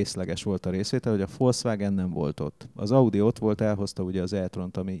részleges volt a részvétel, hogy a Volkswagen nem volt ott. Az Audi ott volt, elhozta ugye az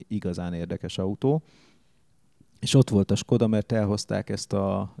e-tront, ami igazán érdekes autó, és ott volt a Skoda, mert elhozták ezt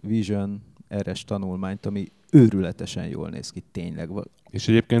a Vision RS tanulmányt, ami őrületesen jól néz ki, tényleg. És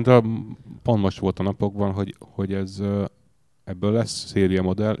egyébként pont most volt a napokban, hogy ez ebből lesz széria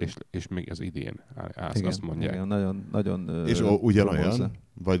modell, és még ez idén. Azt mondják. Igen, nagyon és ugyanolyan?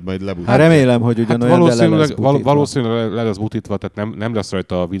 Vagy majd lebutítva? Hát remélem, hogy ugyanolyan, valószínűleg le lesz butítva, tehát nem lesz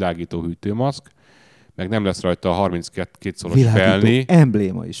rajta a világító hűtőmaszk, meg nem lesz rajta a 32 szoros felni.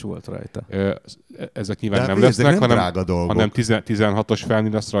 Embléma is volt rajta. Ezek nyilván nem lesznek, hanem 16-os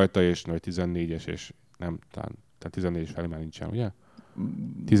felni lesz rajta, és 14-es, és nem, tehát 14-es felni már nincsen, ugye?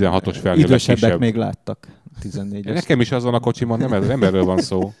 16-os felni. Idősebbek még láttak 14-es. Nekem is az van a kocsimon, nem erről van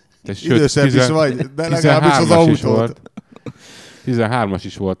szó. Idősebb is vagy, de legalábbis az autót. 13-as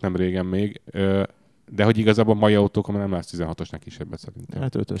is volt nem régen még. De hogy igazából mai autókon nem látsz 16-osnál kisebbet szerintem.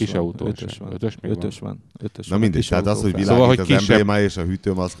 Hát 5-ös Kis van. autó. 5-ös van. Na mindegy, tehát az, hogy világít Szóval, hogy az kisebb... embléma és a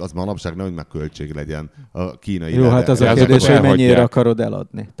hűtőm, az manapság nehogy meg költség legyen a kínai. Jó, hát az a kérdés, hogy mennyire akarod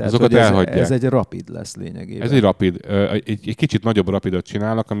eladni. Tehát, azokat ez egy rapid lesz lényegében. Ez egy rapid. Egy kicsit nagyobb rapidot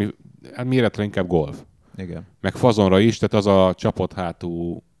csinálnak, ami hát méretre inkább Golf. Igen. Meg fazonra is, tehát az a csapott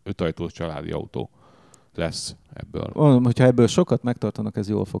hátú 5 ajtós családi autó lesz ebből. Hogyha ebből sokat megtartanak, ez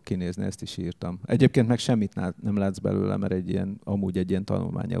jól fog kinézni, ezt is írtam. Egyébként meg semmit nem látsz belőle, mert amúgy egy ilyen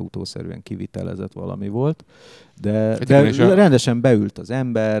tanulmányautószerűen kivitelezett valami volt, de rendesen beült az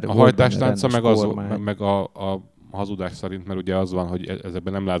ember. A hajtástánca meg a hazudás szerint, mert ugye az van, hogy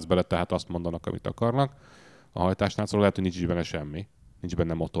ezekben nem látsz bele, tehát azt mondanak, amit akarnak. A hajtástáncról lehet, hogy nincs is benne semmi. Nincs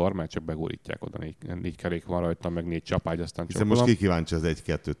benne motor, mert csak begurítják oda, 4 kerék van rajta, meg 4 csapágy, aztán csak. Hiszen most ki kíváncsi az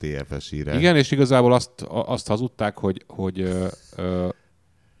 1-2 TFS-ire. Igen, és igazából azt hazudták, hogy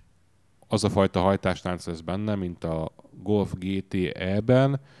az a fajta hajtástánc lesz benne, mint a Golf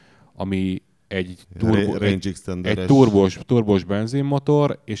GTE-ben, ami egy turbós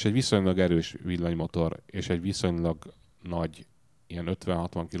benzinmotor, és egy viszonylag erős villanymotor, és egy viszonylag nagy, ilyen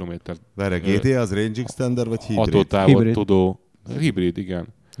 50-60 km. Várj, a GTE az Range Extender, vagy hibrid? Hatótávot tudó. Hibrid, igen.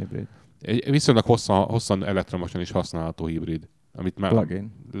 Hibrid. Egy viszonylag hosszan elektromosan is használható hibrid, amit már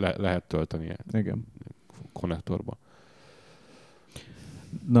lehet tölteni konnektorba.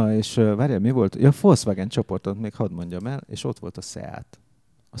 Na és várjál, mi volt? Ja, Volkswagen csoportot még hadd mondjam el, és ott volt a Seat.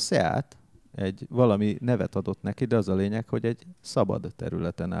 A Seat egy valami nevet adott neki, de az a lényeg, hogy egy szabad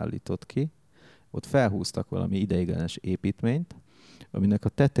területen állított ki. Ott felhúztak valami ideiglenes építményt, aminek a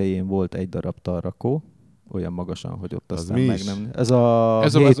tetején volt egy darab tarrakó, olyan magasan, hogy ott aztán meg nem... Ez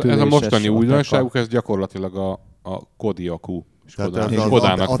a mostani újdonságuk, ez gyakorlatilag a Kodiaq. Tehát az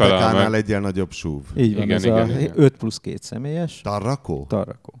Atekánál egy ilyen nagyobb SUV. Így van, igen. 5+2 személyes. Tarrakó?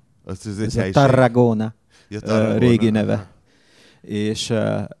 Tarrakó. Ez a Tarragona régi neve. És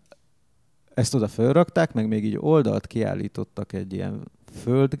ezt oda fölrakták, meg még így oldalt kiállítottak egy ilyen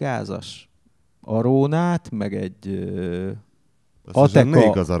földgázas Arónát, meg egy Ateka.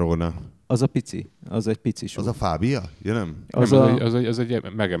 Melyik az Arona? Az a pici, az egy pici SUV. Az a Fábia? Ja, nem? Az egy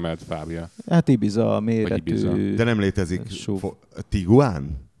megemelt Fábia. Hát Ibiza méretű Ibiza. De nem létezik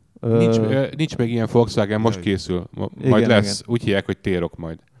Tiguan? Nincs még ilyen Volkswagen, most készül. Majd lesz. Igen. Úgy hívják, hogy T-Roc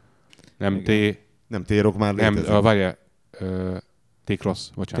majd. Nem T-Roc már létezik. Nem, várjál. T-Cross,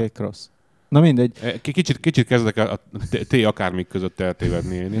 bocsánat. T-Cross. Na mindegy. Kicsit kezdek a T akármik között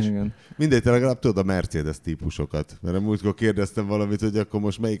eltévedni én is. Igen. Mindegy, te legalább tudod a Mercedes típusokat. Mert múltkor kérdeztem valamit, hogy akkor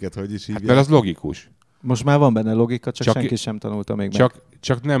most melyiket hogy is hívják. Hát, mert az logikus. Most már van benne logika, csak senki sem tanulta még meg.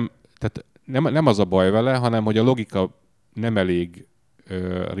 Csak nem az a baj vele, hanem hogy a logika nem elég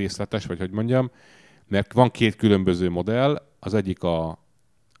részletes, vagy hogy mondjam, mert van 2 különböző modell, az egyik a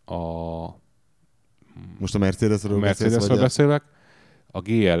most a Mercedesről beszélek, a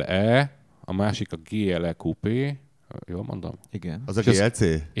GLE, a másik a GLE Coupé, jól mondom? Igen. Az a GLC?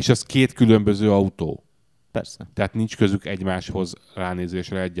 És az 2 különböző autó. Persze. Tehát nincs közük egymáshoz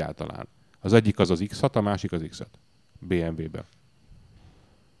ránézésre egyáltalán. Az egyik az X6, a másik az X5. BMW-ben.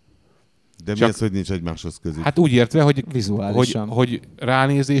 De mi az, hogy nincs egymáshoz közük? Hát úgy értve, hogy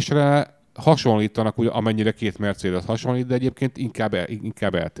ránézésre hasonlítanak, amennyire 2 Mercedes hasonlít, de egyébként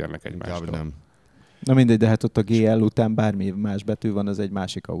inkább eltérnek egymástól. Inkább nem. Na mindegy, de hát ott a GL után bármi más betű van, az egy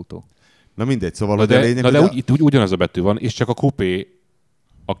másik autó. Na mindegy, szóval a lényeg... Itt ugyanaz a betű van, és csak a coupé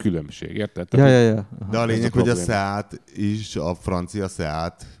a különbség, érted? Ja. De a lényeg, hogy a Seat is, a francia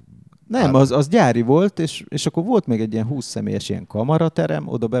Seat... Nem, az gyári volt, és akkor volt még egy ilyen 20 személyes ilyen kamaraterem,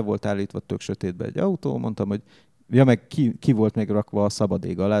 oda be volt állítva tök sötétbe egy autó, mondtam, hogy meg ki volt még rakva a szabad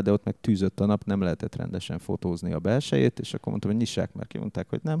ég alá, de ott meg tűzött a nap, nem lehetett rendesen fotózni a belsejét, és akkor mondtam, hogy nyissák, mert kimondták,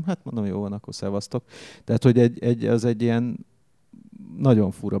 hogy nem, hát mondom, jó van, akkor szevasztok. Tehát, hogy az egy ilyen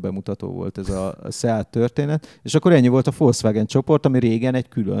nagyon fura bemutató volt ez a Seat történet, és akkor ennyi volt a Volkswagen csoport, ami régen egy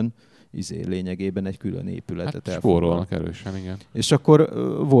külön lényegében egy külön épületet spórolnak erősen, igen. És akkor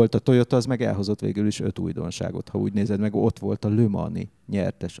volt a Toyota, az meg elhozott végül is 5 újdonságot, ha úgy nézed meg, ott volt a Le Mans-i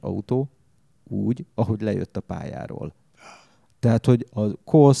nyertes autó, úgy, ahogy lejött a pályáról. Tehát, hogy a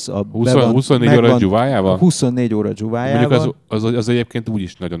Kosz, a 24 óra dzsuvájával? 24 óra dzsuvájával. Mondjuk az egyébként úgy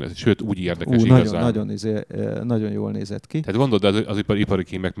is nagyon, sőt úgy érdekes igazán. Nagyon jól nézett ki. Tehát gondolod, az ipari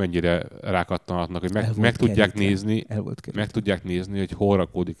kémek mennyire rákattanhatnak, hogy meg tudják nézni, hogy hol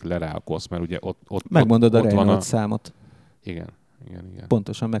rakódik le rá a Kosz, mert ugye ott megmondod ott a Reynolds számot. Igen.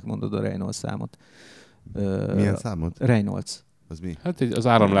 Pontosan megmondod a Reynolds számot. Milyen számot? Reynolds. Az mi? Hát az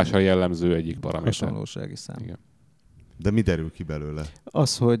áramlásra jellemző egyik paraméter. Hasonlósági szám. Igen. De mi derül ki belőle?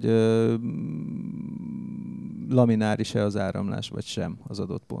 Az, hogy lamináris-e az áramlás, vagy sem az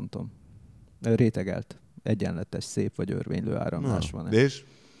adott ponton. Rétegelt. Egyenletes, szép vagy örvénylő áramlás van. És?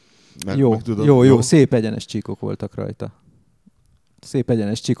 Jó, szép egyenes csíkok voltak rajta.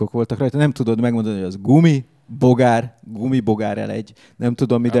 Nem tudod megmondani, hogy az gumibogár L1, nem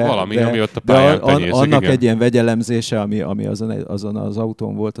tudom, de ami ott a pályán tenyészik, annak igen. egy ilyen vegyelemzése, ami azon az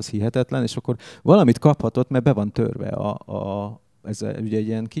autón volt, az hihetetlen, és akkor valamit kaphatott, mert be van törve ez ugye egy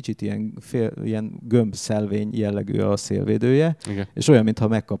ilyen kicsit ilyen gömbszelvény jellegű a szélvédője, Igen. és olyan, mintha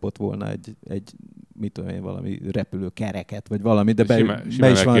megkapott volna egy mit tudom én, valami repülő kereket, vagy valami, de be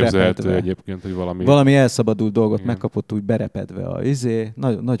is van repedve. Egyébként, hogy valami elszabadult dolgot igen. megkapott úgy berepedve a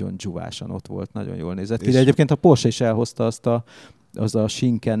nagyon, nagyon dzsúvásan ott volt, nagyon jól nézett ki. De egyébként a Porsche is elhozta az a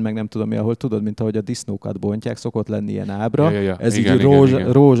sinken, meg nem tudom mi, ahol tudod, mint ahogy a disznókat bontják, szokott lenni ilyen ábra. Ja. Ez igen, így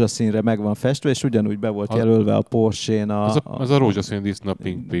rózsaszínre meg van festve, és ugyanúgy be volt jelölve a Porsche-n az a rózsaszín disznó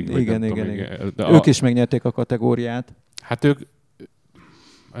Pink Pig. Igen. Ők is megnyerték a kategóriát. Hát ők,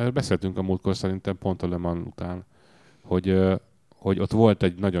 beszéltünk a múltkor szerintem pont a Le Mans után, hogy ott volt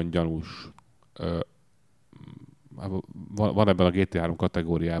egy nagyon gyanús, van ebben a GT3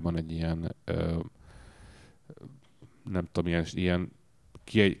 kategóriában egy ilyen nem tudom, ilyen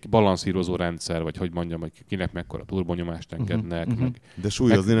balanszírozó rendszer, vagy hogy mondjam, hogy kinek mekkora turbonyomást engednek, de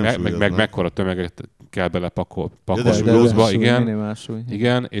súlyozni nem súlyoznak. meg mekkora tömeget kell belepakolni súlyozba,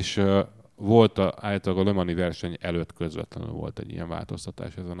 igen, és volt általában a Le Mans-i verseny előtt közvetlenül volt egy ilyen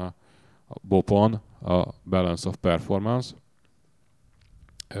változtatás ezen a BOP-on, a Balance of Performance,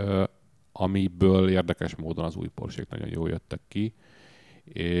 amiből érdekes módon az új Porsche-k nagyon jól jöttek ki,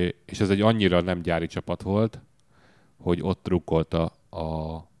 és ez egy annyira nem gyári csapat volt, hogy ott drukkolta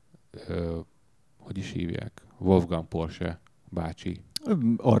hogy is hívják, Wolfgang Porsche bácsi.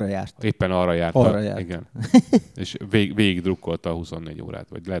 Arra járt. Éppen arra járt. Igen. És végig drukkolta a 24 órát,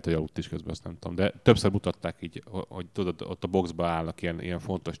 vagy lehet, hogy aludt is közben, azt nem tudom. De többször mutatták így, hogy tudod, ott a boxba állnak ilyen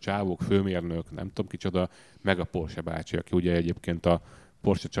fontos csávók, főmérnök, nem tudom kicsoda, meg a Porsche bácsi, aki ugye egyébként a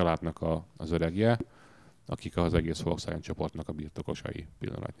Porsche családnak az öregje, akik az egész Volkswagen csoportnak a birtokosai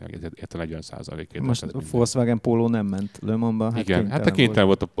pillanatnyilag, illetve 40%-ét. Most a Volkswagen Polo nem ment Le Mans-ba. Igen, hát a kénytelen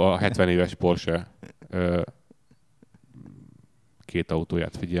volt a 70 éves Porsche két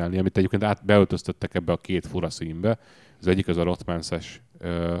autóját figyelni, amit egyébként beöltöztettek ebbe a két fura színbe. Az egyik az a Rothmans-es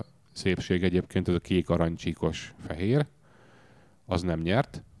szépség egyébként, ez a kék aranycsíkos fehér, az nem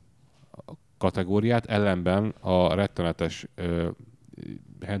nyert a kategóriát, ellenben a rettenetes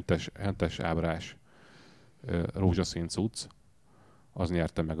hentes ábrás rózsaszín cucc, az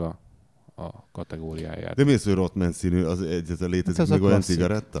nyerte meg a kategóriáját. De mi az, hogy Rothmans színű? Az egyetlen létezik hát még olyan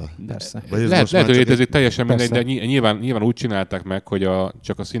cigaretta? Persze. Lehet, hogy létezik teljesen mindegy, de nyilván úgy csinálták meg, hogy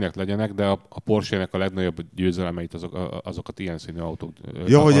csak a színek legyenek, de a Porsche-nek a legnagyobb győzelemeit azokat ilyen színű autók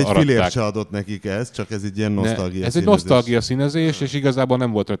hogy egy filért se adott nekik ez, csak ez egy ilyen nosztalgia ez egy nosztalgia színezés, és igazából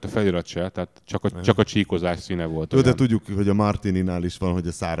nem volt rajta felirat se, tehát csak a csíkozás színe volt. Jó, de tudjuk, hogy a Martininál is van, hogy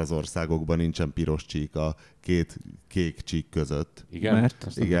a száraz országokban nincsen piros csík a két kék csík között. Igen?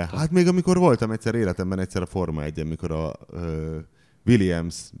 Igen. Hát még amikor voltam életemben egyszer a Forma 1-en, mikor a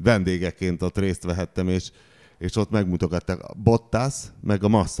Williams vendégeként ott részt vehettem, és ott megmutogatták. A Bottas, meg a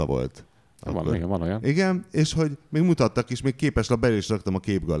Massa volt. Van olyan. Igen, és hogy még mutattak is, még képeslap belé is raktam a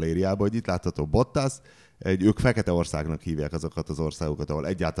képgalériába, hogy itt látható Bottas, ők fekete országnak hívják azokat az országokat, ahol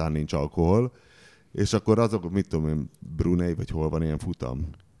egyáltalán nincs alkohol, és akkor azok, mit tudom én, Brunei, vagy hol van ilyen futam.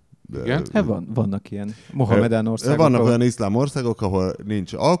 Igen? Vannak ilyen mohamedán országok. Vannak olyan iszlám országok, ahol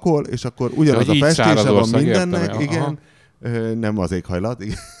nincs alkohol, és akkor ugyanaz a festése van mindennek, igen, nem az éghajlat,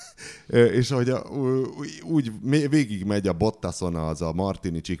 igen. És hogy úgy végig megy a Bottason az a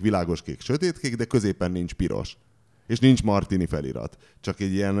Martini csík, világos kék, sötét kék, de középen nincs piros. És nincs Martini felirat. Csak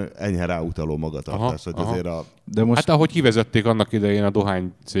egy ilyen enyhe ráutaló magatartás, hogy azért De most... Hát ahogy kivezették annak idején a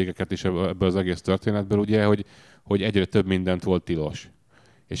dohány cégeket is ebből az egész történetből, ugye, hogy egyre több mindent volt tilos.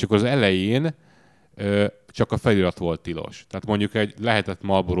 És akkor az elején csak a felirat volt tilos. Tehát mondjuk lehetett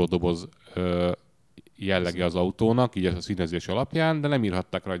Marlboro doboz jellege az autónak, így a színezés alapján, de nem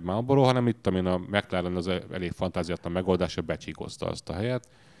írhatták rá, hogy Marlboro, hanem itt, amin a McLaren az elég fantáziatlan megoldása, becsíkozta azt a helyet.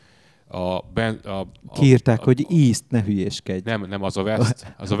 Kiírták, hogy East, ne hülyéskedj. Nem, az a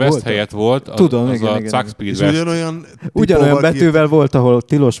West. Az a West helyett volt. Tudom, az igen, a Chuck Speed West. Ugyanolyan betűvel volt, ahol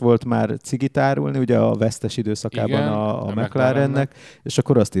tilos volt már cigit árulni, ugye a Westes időszakában igen, a McLarennek, és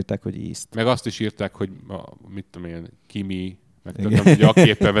akkor azt írták, hogy East. Meg azt is írták, hogy mit tudom én, Kimi, meg tudom, hogy aki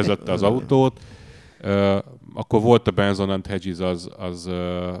éppen vezette az autót. Akkor volt a Benson and Hedges, az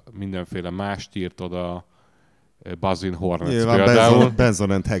mindenféle mást írt oda, Buzzin Hornets nyilván például.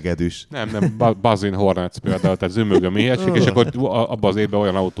 Benzonent hegedűs. Nem, Buzzin Hornets például, tehát zümög a méhecske, és akkor abban az évben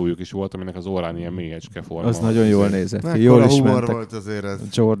olyan autójuk is volt, aminek az órán ilyen méhecske forma. Az nagyon jól nézett ki. Mekkora Jól is humor mentek. volt azért ez.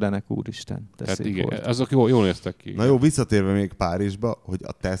 Jordanek, úristen. Tehát igen, azok jól néztek ki. Na jó, visszatérve még Párizsba, hogy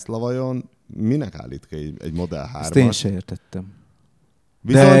a Tesla vajon minek állít ki egy Model 3-at? Ezt én se értettem.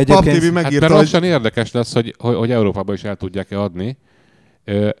 Viszont Pap TV megírta, mert lassan érdekes lesz, hogy Európában is el tudják-e adni.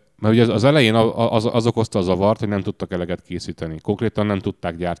 Mert ugye az elején az okozta a zavart, hogy nem tudtak eleget készíteni. Konkrétan nem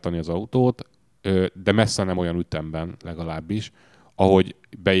tudták gyártani az autót, de messze nem olyan ütemben legalábbis, ahogy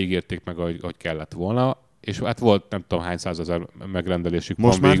beígérték meg, ahogy kellett volna. És hát volt nem tudom hány százezer megrendelésük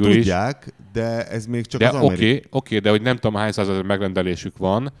most van végül is. Most már tudják, de ez még csak de az amerikai. Oké, de hogy nem tudom hány százezer megrendelésük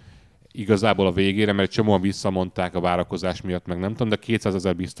van, igazából a végére, mert csomóan visszamondták a várakozás miatt, meg nem tudom, de 200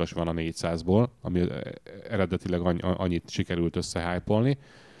 000 biztos van a 400-ból, ami eredetileg annyit sikerült összehypolni.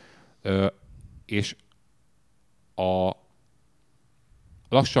 És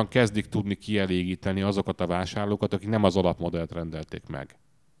lassan kezdik tudni kielégíteni azokat a vásárlókat, akik nem az alapmodellt rendelték meg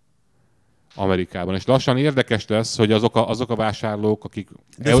Amerikában. És lassan érdekes lesz, hogy azok a vásárlók, akik...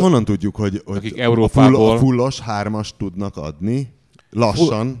 De ezt honnan tudjuk, hogy akik Európából... a fullos 3-as tudnak adni?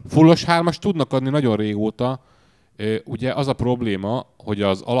 Lassan. Fullos 3-as tudnak adni nagyon régóta. Ugye az a probléma, hogy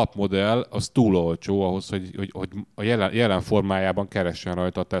az alapmodell az túl olcsó ahhoz, hogy a jelen formájában keressen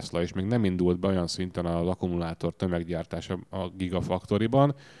rajta a Tesla, és még nem indult be olyan szinten az akkumulátor tömeggyártása a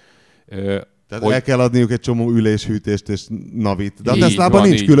Gigafactory-ban. Tehát el kell adniuk egy csomó üléshűtést és navit. De a Teslában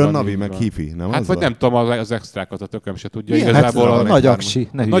nincs külön navi, meg hifi, nem? Hát vagy nem tudom, az extrákat a tököm se tudja. Milyen igazából a nagy aksi,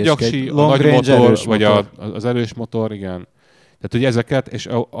 a nagy motor, vagy az erős motor, igen. Tehát ugye ezeket, és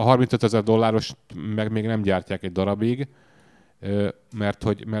a $35,000 meg még nem gyártják egy darabig, mert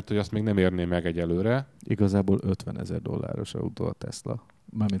hogy azt még nem érné meg egyelőre. Igazából $50,000 autó a Tesla.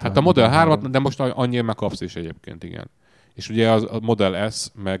 Mármint hát a Model 3-at, de most annyira megkapsz is egyébként, igen. És ugye a Model S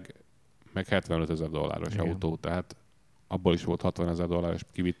meg $75,000 autó, tehát abból is volt $60,000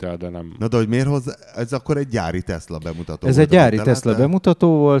 kivitel, de nem... Na de hogy miért hozzá, ez akkor egy gyári Tesla bemutató ez volt? Ez egy gyári Tesla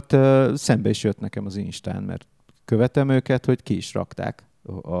bemutató volt, szembe is jött nekem az Instán, mert követem őket, hogy ki is rakták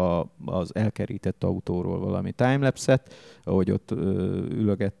az elkerített autóról valami timelapse-et, ahogy ott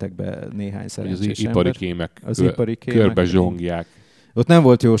ülögettek be néhány szerencsés az ipari kémek, az ipari kémek körbe zsongják. Ott nem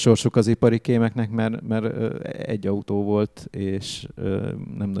volt jó sorsuk az ipari kémeknek, mert egy autó volt, és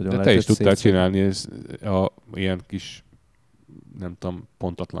nem nagyon lehetett. De te is tudtál csinálni ilyen kis, nem tudom,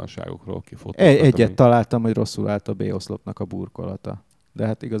 pontatlanságokról kifotókat. Egyet találtam, hogy rosszul állt a B-oszlopnak a burkolata. De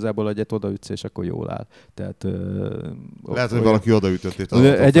hát igazából egyet odaütsz, és akkor jól áll. Tehát, lehet, hogy valaki odaütött.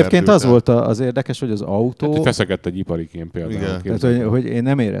 Egyébként az volt az érdekes, hogy az autó... Hát, feszegett egy ipari kém például. Tehát, hogy én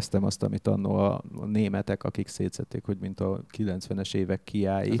nem éreztem azt, amit annó a németek, akik szétszették, hogy mint a 90-es évek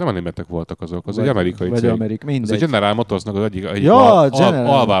kiái. Hát nem a németek voltak azok, az egy amerikai vagy cég. Mindegy. Ez a General Motorsnak az egyik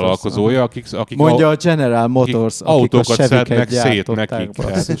alvállalkozója, akik mondja a General Motors, akik autókat szednek szét nekik.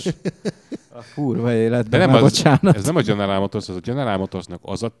 Kurva életben, de nem bocsánat. Ez nem a General Motors, az a General Motorsnak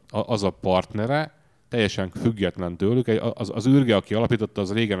az a partnere, teljesen független tőlük. Az űrge, aki alapította,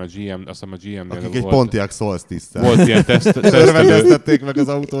 az régen a GM, azt hiszem a GM-nél akik egy Pontiac Solstice-tel. Volt ilyen örvendeztették meg az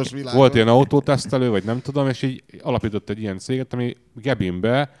autós világot. Volt ilyen autótesztelő, vagy nem tudom, és így alapított egy ilyen céget, ami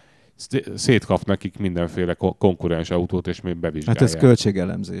Gebinbe szétkap nekik mindenféle konkurens autót, és még bevizsgálják. Hát ez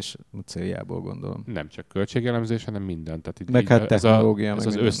költségelemzés céljából gondolom. Nem csak költségelemzés, hanem minden. Tehát meg hát technológia. Ez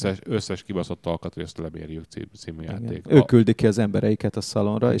az összes kibaszott alkatrészt lebérjük című játék. Ők küldik ki az embereiket a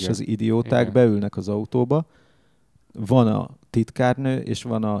szalonra, igen. És az idióták igen. Beülnek az autóba. Van a titkárnő, és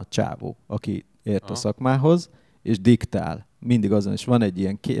van a csávó, aki ért a szakmához, és diktál. Mindig azon, és van egy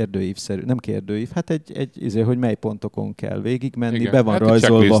ilyen kérdőívszerű, nem kérdőív, hát egy hogy mely pontokon kell végigmenni, igen. Be van hát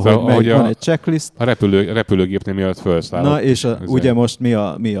rajzolva, hogy van egy checklist. A repülőgépnél mielőtt felszállok. Na és ugye most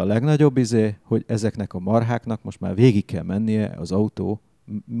mi a legnagyobb hogy ezeknek a marháknak most már végig kell mennie az autó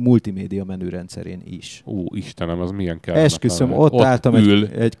multimédia menürendszerén is. Istenem, az milyen kellemetlen. Esküszöm, ott álltam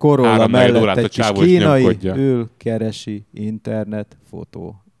egy Corolla mellett, egy kis kínai, keresi, internet,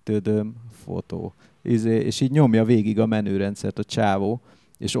 fotó, fotó. És így nyomja végig a menürendszert a csávó,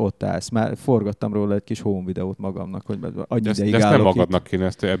 és ott állsz. Már forgattam róla egy kis home videót magamnak, hogy annyi ideig állok. De nem magadnak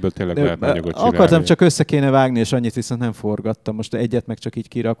kéne, ebből tényleg lehet anyagot csinálni. Akartam, csak össze kéne vágni, és annyit viszont nem forgattam. Most egyet meg csak így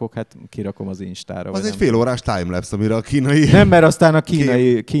kirakok, hát kirakom az Instára. Az egy fél órás timelapse, amire a kínai... Nem, mert aztán a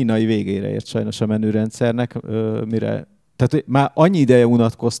kínai végére ért sajnos a menürendszernek, mire... Tehát már annyi ideje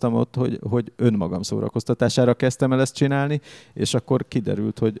unatkoztam ott, hogy önmagam szórakoztatására kezdtem el ezt csinálni, és akkor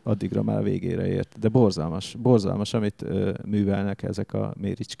kiderült, hogy addigra már végére ért. De borzalmas, amit művelnek ezek a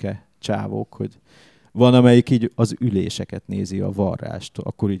méricske csávók, hogy Van, amelyik így az üléseket nézi, a varrást,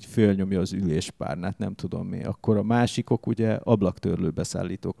 akkor így fölnyomja az üléspárnát, nem tudom mi. Akkor a másikok ugye ablaktörlő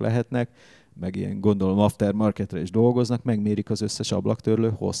beszállítók lehetnek, meg ilyen gondolom aftermarketre is dolgoznak, megmérik az összes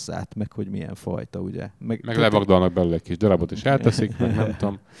ablaktörlő hosszát, meg hogy milyen fajta, ugye. Meg levagdalnak belőle egy kis darabot, és elteszik, meg nem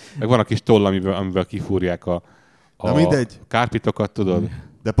tudom. Meg van a kis toll, amivel kifúrják a kárpitokat, tudod?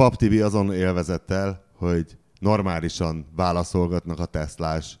 De Pap TV azon élvezettel, hogy normálisan válaszolgatnak a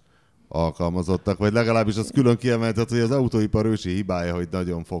Teslás alkalmazottak, vagy legalábbis az külön kiemeltet, hogy az autóipar ősi hibája, hogy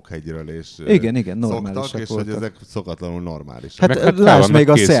nagyon foghegyről és igen, normálisak szoktak, és voltak. hogy ezek szokatlanul normálisak. Hát lásd még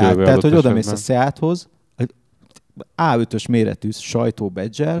a Seat, tehát hogy odamész a Seathoz, A5-ös méretű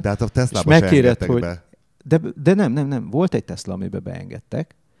sajtóbadge-el, de hát a Teslába és megkéred, hogy... be. De nem. Volt egy Tesla, amiben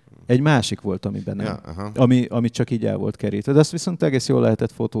beengedtek. Egy másik volt, amiben nem. Ja, ami csak így el volt kerítve. De azt viszont egész jól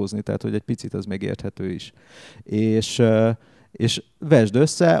lehetett fotózni, tehát hogy egy picit az megérthető is. És vesd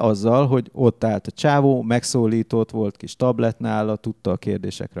össze azzal, hogy ott állt a csávó, megszólított, volt kis tablet nála, tudta a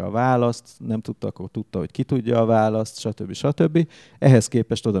kérdésekre a választ, nem tudta, akkor tudta, hogy ki tudja a választ, stb. Ehhez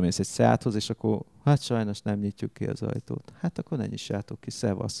képest odamész egy Seathoz, és akkor hát sajnos nem nyitjuk ki az ajtót. Hát akkor ne nyissátok ki,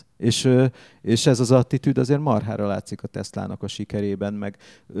 szevasz. És ez az attitűd azért marhára látszik a Teslának a sikerében, meg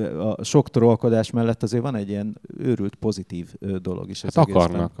a sok trollkodás mellett azért van egy ilyen őrült pozitív dolog is. Hát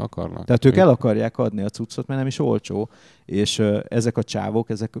akarnak. Tehát ők el akarják adni a cuccot, mert nem is olcsó, és ezek a csávok,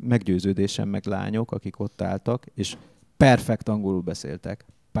 ezek meggyőződésen meg lányok, akik ott álltak, és perfekt angolul beszéltek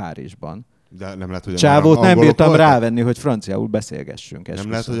Párizsban. De nem lehet, hogy Csávót nem bírtam voltak? Rávenni, hogy franciául beszélgessünk. Nem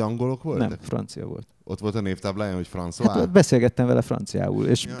lehet, hogy angolok voltak? Nem, francia volt. Ott volt a névtábláján, hogy François? Hát beszélgettem vele franciául,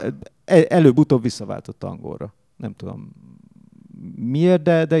 és előbb-utóbb visszaváltott angolra. Nem tudom miért,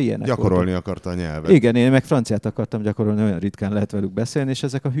 de ilyenek gyakorolni voltak. Akarta a nyelvet. Igen, én meg franciát akartam gyakorolni, olyan ritkán lehet velük beszélni, és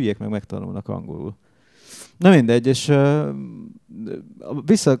ezek a hülyék meg megtanulnak angolul. Na mindegy, és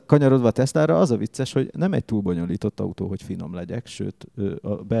visszakanyarodva a Teslára, az a vicces, hogy nem egy túl bonyolított autó, hogy finom legyek, sőt,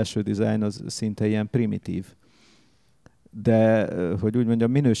 a belső dizájn az szinte ilyen primitív. De, hogy úgy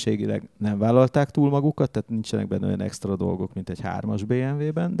mondjam, minőségileg nem vállalták túl magukat, tehát nincsenek benne olyan extra dolgok, mint egy 3-as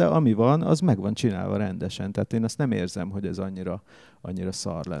BMW-ben, de ami van, az meg van csinálva rendesen. Tehát én azt nem érzem, hogy ez annyira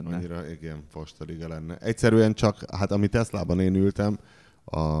szar lenne. Annyira, igen, postaliga lenne. Egyszerűen csak, hát ami Teslában én ültem,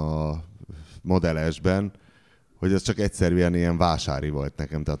 a Model S-ben, hogy ez csak egyszerűen ilyen vásári volt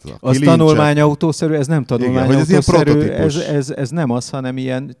nekem. Tehát az tanulmányautószerű, ez nem tanulmányautószerű, ez nem az, hanem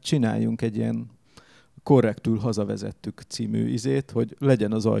ilyen, csináljunk egy ilyen korrektül hazavezettük című izét, hogy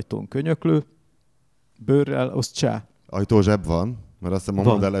legyen az ajtón könyöklő, bőrrel, az csá. Ajtózseb van? Mert azt hiszem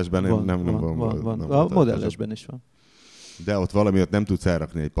a Model S-ben nem van. A Model S-ben is van. De ott valami, ott nem tudsz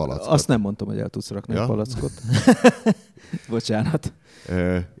elrakni egy palackot. Azt nem mondtam, hogy el tudsz rakni egy palackot. Bocsánat.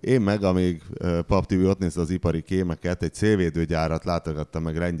 Én meg, amíg Pap TV ott nézte az ipari kémeket, egy szélvédőgyárat látogattam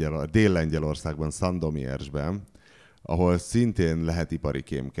meg Dél-Lengyelországban, Sandomiersben, ahol szintén lehet ipari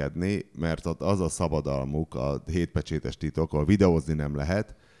kémkedni, mert ott az a szabadalmuk, a 7 pecsétes titok, ahol videózni nem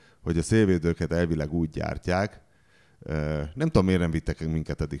lehet, hogy a szélvédőket elvileg úgy gyártják, nem tudom, miért nem vittek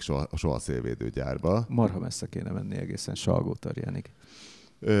minket eddig soha szélvédőgyárba. Marha messze kéne menni egészen Salgótarjánig.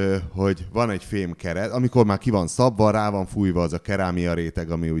 Hogy van egy fémkeret, amikor már ki van szabva, rá van fújva az a kerámia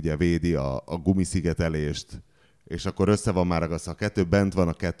réteg, ami ugye védi a gumiszigetelést, és akkor össze van már ragasztva a kettő, bent van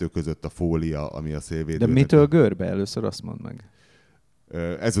a kettő között a fólia, ami a szélvédőnek. De mitől görbe? Először azt mondd meg.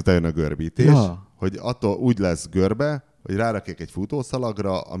 Ezután jön a görbítés, hogy attól úgy lesz görbe, hogy rárakják egy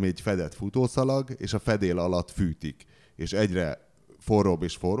futószalagra, ami egy fedett futószalag, és a fedél alatt fűtik. És egyre forróbb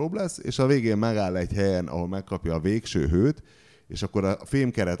és forróbb lesz, és a végén megáll egy helyen, ahol megkapja a végső hőt, és akkor a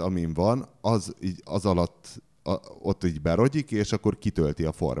fémkeret, amin van, az alatt ott így berogyik, és akkor kitölti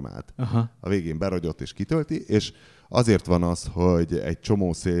a formát. Aha. A végén berogyott és kitölti, és azért van az, hogy egy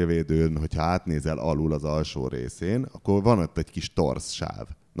csomó szélvédőn, hogyha átnézel alul az alsó részén, akkor van ott egy kis torszsáv.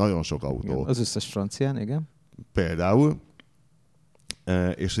 Nagyon sok autó. Igen, az összes francián, igen. Például.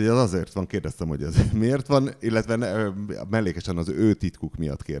 És ugye az azért van, kérdeztem, hogy ez miért van, illetve mellékesen az ő titkuk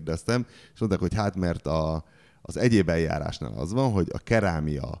miatt kérdeztem, és mondták, hogy hát mert az egyéb eljárásnál az van, hogy a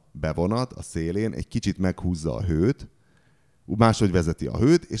kerámia bevonat a szélén egy kicsit meghúzza a hőt, máshogy vezeti a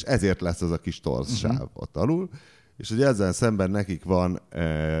hőt, és ezért lesz az a kis torszsáv ott alul, és ugye ezzel szemben nekik van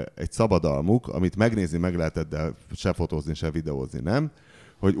egy szabadalmuk, amit megnézni meg lehetett, de se fotózni, se videózni nem,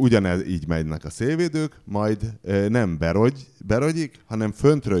 hogy ugyanez így megynek a szélvédők, majd nem berogyik, hanem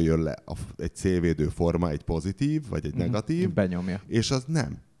föntről jön le egy szélvédő forma, egy pozitív, vagy egy negatív, benyomja. És az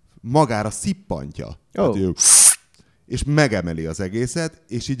nem. Magára szippantja. Oh. És megemeli az egészet,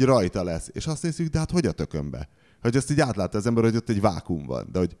 és így rajta lesz. És azt nézzük, de hát hogy a tökönbe? Hogy azt így átlát az ember, hogy ott egy vákuum van.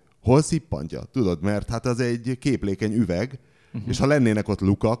 De hogy hol szippantja? Tudod, mert hát az egy képlékeny üveg, és ha lennének ott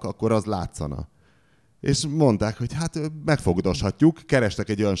lukak, akkor az látszana. És mondták, hogy hát megfogdoshatjuk, kerestek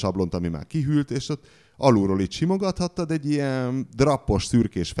egy olyan sablont, ami már kihűlt, és ott alulról itt simogathattad, egy ilyen drappos,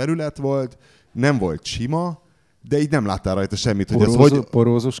 szürkés felület volt, nem volt sima, de így nem láttál rajta semmit, hogy ez hogy...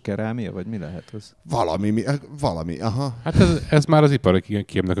 Porózus kerámia, vagy mi lehet az? Valami, aha. Hát ez már az ipari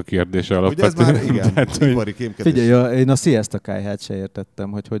kémnek a kérdése alapvetően. Ugye ez már, igen, Tehát, ipari kémkedés. Figyelj, én a Siesta Kályhát se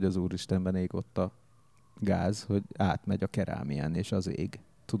értettem, hogy az Úristenben ég ott a gáz, hogy átmegy a kerámián, és az ég.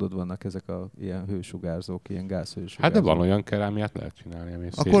 Tudod, vannak ezek a ilyen hősugárzók, ilyen gázhősugárzók. Hát de van olyan kerámiát lehet csinálni, ami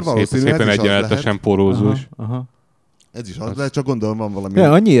akkor valószínűleg szépen egyenletesen porózus. Aha. Ez is az lehet, csak gondolom van valami...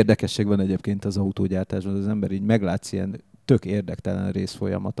 Ja, annyi érdekesség van egyébként az autógyártásban, az ember így meglátsz ilyen tök érdektelen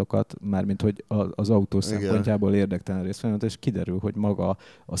részfolyamatokat, mármint hogy az autó szempontjából érdektelen részfolyamatot, és kiderül, hogy maga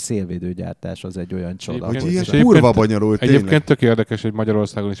a szélvédőgyártás az egy olyan csoda. Hogy ilyen kurva bonyolult tényleg. Egyébként tök érdekes, hogy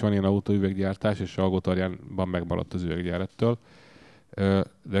Magyarországon is van ilyen autóüveggyártás, és Salgótarjánban megmaradt az üveggyárattól.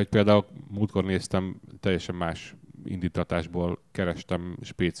 De hogy például múltkor néztem, teljesen más indítatásból kerestem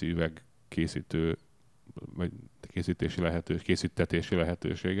spéci üvegkészítő, vagy készítetési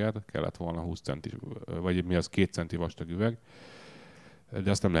lehetőséget, kellett volna 20 centi, vagy mi az 2 centi vastag üveg, de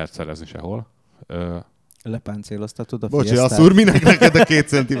azt nem lehet szerezni sehol. Lepáncéloztatod a Bocsi, asszúr, minek neked a 2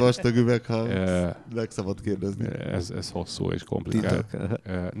 centi vastag üveg, ha megszabad kérdezni? Ez hosszú és komplikált.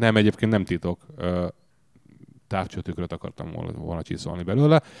 Nem, egyébként nem titok. Távcsőtükröt akartam volna csiszolni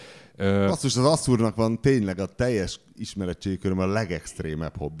belőle. Basszus, az asszúrnak van tényleg a teljes ismeretségi körülbelül a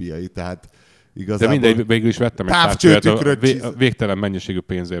legextrémebb hobbiai, tehát igazából... De mindegy, végül is vettem egy távcsőt, végtelen mennyiségű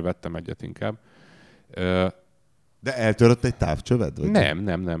pénzért vettem egyet inkább. De eltörött egy távcsövet? Vagy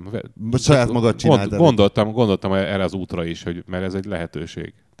Nem. Saját magad csináltad? Gondoltam erre az útra is, mert ez egy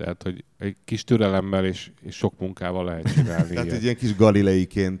lehetőség. Tehát, hogy egy kis türelemmel és sok munkával lehet csinálni. Tehát egy ilyen kis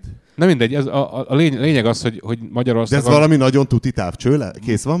galileiként. Na mindegy, ez a lényeg az, hogy Magyarországon... De ez valami nagyon tuti távcső?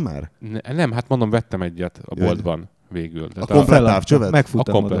 Kész van már? Nem, hát mondom, vettem egyet a boltban végül. A komplet távcsövet?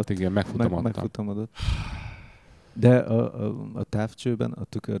 Megfutamodott. De a távcsőben a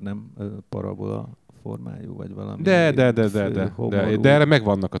tükör nem parabola formájú, vagy valami... De erre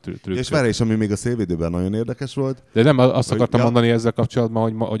megvannak a trükkök. És várj, és ami még a szélvédőben nagyon érdekes volt... De nem, azt akartam mondani ezzel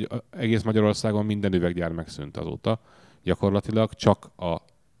kapcsolatban, hogy egész Magyarországon minden üveggyár megszűnt azóta. Gyakorlatilag csak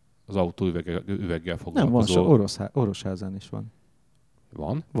az autó üveggel foglalkozó... Nem, van, Orosházán is van.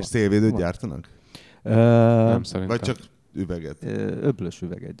 Van? És szélvédőt gyártanak? Nem szerintem. Vagy csak üveget? Öblös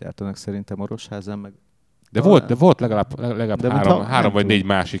üveget gyártanak szerintem Orosházán, meg... De volt legalább három vagy 4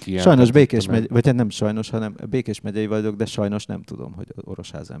 másik ilyen. Sajnos Békés megy, vagy nem sajnos, hanem Békés megyei vagyok, de sajnos nem tudom, hogy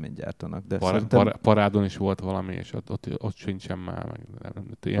Orosházán mind gyártanak. De Parádon is volt valami, és ott sincsen már.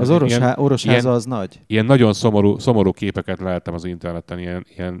 Az Orosháza az nagy. Ilyen nagyon szomorú képeket láttam az interneten,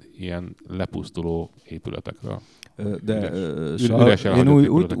 ilyen lepusztuló épületekről. De én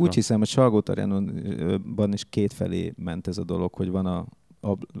úgy hiszem, hogy Salgótarjánban is kétfelé ment ez a dolog, hogy van a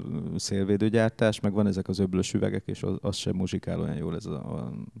szélvédőgyártás, meg van ezek az öblös üvegek, és az sem muzsikál olyan jól, ez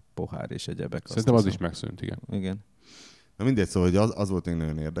a pohár és egyebek. Szerintem az is megszűnt, igen. Na mindegy, szóval hogy az volt még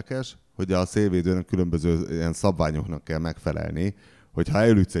nagyon érdekes, hogy a szélvédőnek különböző ilyen szabványoknak kell megfelelni, hogy ha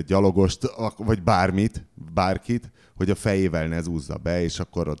elütsz egy gyalogost, vagy bárkit, hogy a fejével ne zúzza be, és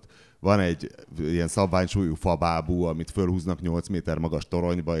akkor ott van egy ilyen szabványsúlyú fabábú, amit fölhúznak 8 méter magas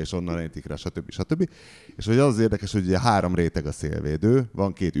toronyba, és onnan ejtik rá, stb. És hogy az érdekes, hogy ugye 3 réteg a szélvédő,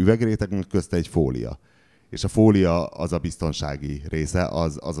 van 2 üvegréteg, közt egy fólia. És a fólia az a biztonsági része,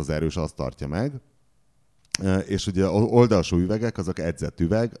 az erős, azt tartja meg. És ugye az oldalsó üvegek, azok edzett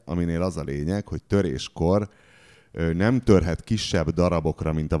üveg, aminél az a lényeg, hogy töréskor nem törhet kisebb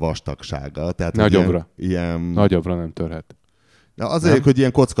darabokra, mint a vastagsága. Tehát Nagyobbra nem törhet. Ja, azért, hogy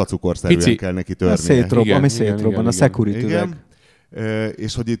ilyen kockacukorszerűen kell neki törnie. Ami szétrobban, a security üveg.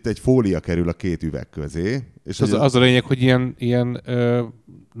 És hogy itt egy fólia kerül a 2 üveg közé. És az a lényeg, hogy ilyen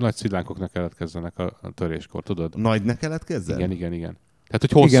nagy szillánkok keletkezzenek a töréskor, tudod? Nagy ne keletkezzen? Igen.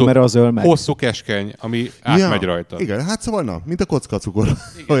 Tehát, hogy hosszú keskeny, ami átmegy rajta. Igen, hát szóval mint a kockacukor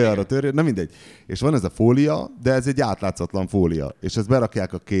olyanra törjön, na mindegy. És van ez a fólia, de ez egy átlátszatlan fólia. És ezt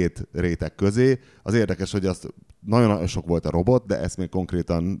berakják a 2 réteg közé. Az érdekes, hogy azt nagyon sok volt a robot, de ezt még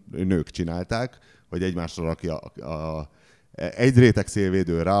konkrétan nők csinálták, hogy egymásra rakja egy réteg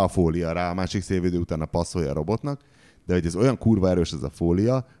szélvédő rá a fólia, rá a másik szélvédő utána passzolja a robotnak, de hogy ez olyan kurva erős ez a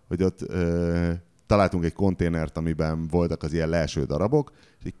fólia, hogy ott találtunk egy konténert, amiben voltak az ilyen leeső darabok,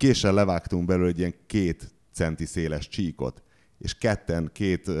 és egy késsel levágtunk belőle egy ilyen 2 centi széles csíkot, és 2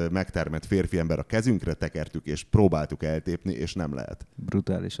 megtermett férfi ember a kezünkre tekertük, és próbáltuk eltépni, és nem lehet.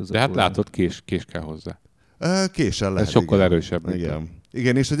 Brutális az. De hát látod, kés kell hozzá. Késsel lehet. Ez sokkal erősebb.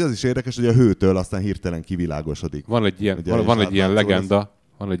 Igen, és hogy az is érdekes, hogy a hőtől aztán hirtelen kivilágosodik. Van egy ilyen legenda,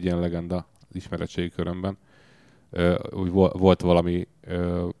 ismeretségi körömben. Volt valami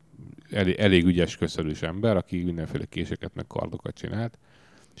elég ügyes, köszönős ember, aki mindenféle késeket meg kardokat csinált,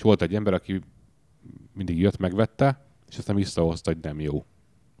 és volt egy ember, aki mindig jött, megvette, és aztán visszahozta, hogy nem jó,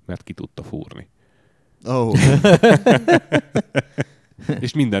 mert ki tudta fúrni. Oh.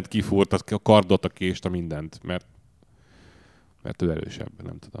 És mindent kifúrt, a kardot, a kést, a mindent, mert ő erősebb,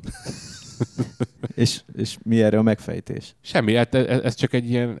 nem tudom. és mi erre a megfejtés? Semmi, ez csak egy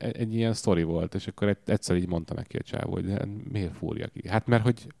ilyen sztori volt, és akkor egyszer így mondta neki a csávó, hogy miért fúrja ki? Hát mert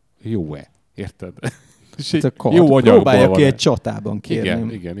hogy jó-e, érted? Jó próbálja ki egy csatában, kérném.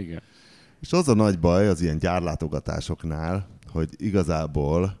 Igen. És az a nagy baj az ilyen gyárlátogatásoknál, hogy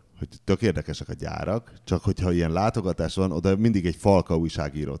igazából, hogy tök érdekesek a gyárak, csak hogyha ilyen látogatás van, oda mindig egy falka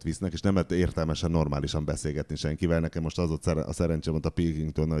újságírót visznek, és nem lehet értelmesen, normálisan beszélgetni senkivel. Nekem most az ott a szerencsém a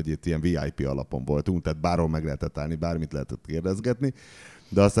Pilkington, hogy itt ilyen VIP alapon voltunk, tehát bárhol meg lehetett állni, bármit lehetett kérdezgetni.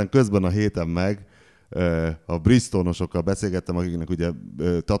 De aztán közben a héten meg a Bristonosokkal beszélgettem, akiknek ugye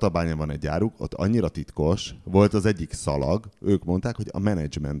Tatabányán van egy gyáruk, ott annyira titkos, volt az egyik szalag, ők mondták, hogy a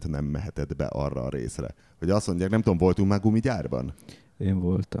menedzsment nem mehetett be arra a részre. Hogy azt mondják, nem tudom, voltunk már gumigyárban? Én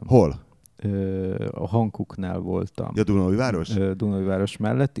voltam. Hol? A Hankuknál voltam. Ja, Dunaújváros? Dunaújváros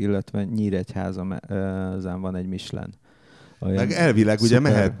mellett, illetve Nyíregyházán van egy Michelin. Meg elvileg ugye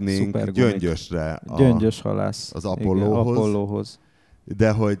mehetnénk Gyöngyösre. Gyöngyös halász. Az Apollóhoz.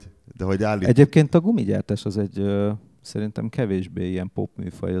 De hogy állít... Egyébként a gumigyártás az egy szerintem kevésbé ilyen pop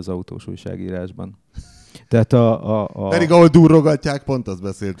műfaj az autós újságírásban. Tehát Pedig ahol durrogatják, pont azt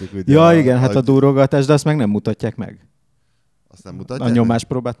beszéltük. Ugye, ja, igen, hát a durrogatás, de azt meg nem mutatják meg. Azt nem mutatják? A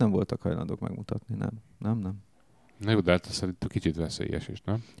nyomáspróbát nem voltak hajlandók megmutatni, nem. Na jó, de hát szerintem kicsit veszélyes is,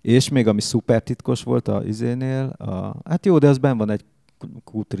 nem? És még ami szuper titkos volt a izénél, hát jó, de az benn van egy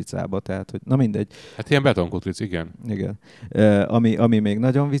kutricába, tehát, hogy na mindegy. Hát ilyen betonkutric, igen. Igen. Ami még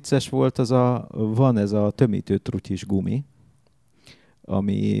nagyon vicces volt, van ez a tömítő trutyis gumi,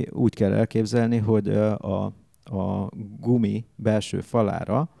 ami úgy kell elképzelni, hogy a gumi belső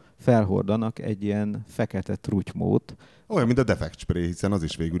falára felhordanak egy ilyen fekete trutymót. Olyan, mint a defekt spray, hiszen az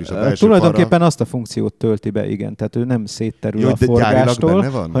is végül is a belső tulajdonképpen falra... azt a funkciót tölti be, igen. Tehát ő nem szétterül a forgástól,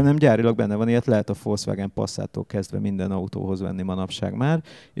 hanem gyárilag benne van. Ilyet lehet a Volkswagen Passat-tól kezdve minden autóhoz venni manapság már,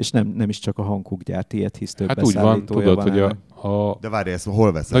 és nem is csak a Hankuk gyárt ilyet, hisz több beszállítója van. Hát úgy van, tudod, hogy De várj, ezt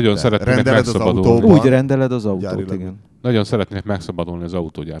hol veszed? Nagyon szeretnének megszabadulni. Úgy rendeled az autót, gyárilag. Igen. Nagyon szeretnének megszabadulni az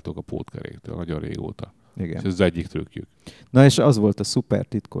autógyártók a pótkeréktől, nagyon régóta. Igen. És ez az egyik trükkjük. Na és az volt a szuper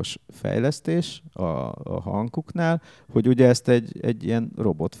titkos fejlesztés a Hankuknál, hogy ugye ezt egy ilyen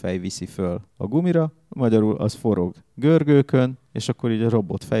robotfej viszi föl a gumira, magyarul az forog görgőkön, és akkor így a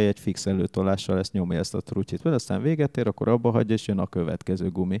robotfej egy fix előtolással ezt nyomja ezt a trutyit. Aztán véget ér, akkor abba hagyja, és jön a következő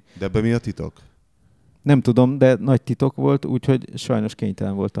gumi. De ebben mi a titok? Nem tudom, de nagy titok volt, úgyhogy sajnos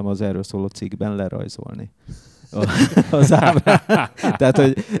kénytelen voltam az erről szóló cikkben lerajzolni az ábrát. Tehát,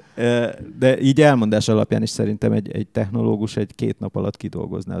 hogy, de így elmondás alapján is szerintem egy technológus 2 nap alatt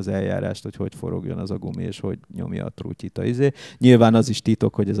kidolgozná az eljárást, hogy forogjon az a gumi, és hogy nyomja a trutyit a izé. Nyilván az is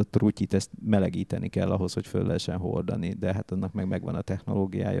titok, hogy ez a trutyit ezt melegíteni kell ahhoz, hogy föl lehessen hordani, de hát annak megvan a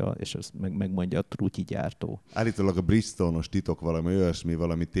technológiája, és azt megmondja a trutyi gyártó. Állítólag a Bridgestone-os titok valami olyasmi,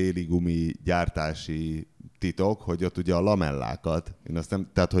 valami téli gumi gyártási titok, hogy ott ugye a lamellákat,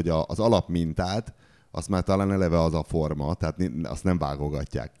 tehát hogy az alapmintát, azt már talán eleve az a forma, tehát azt nem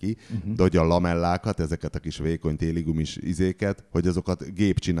vágogatják ki, de hogy a lamellákat, ezeket a kis vékony téligumis izéket, hogy azokat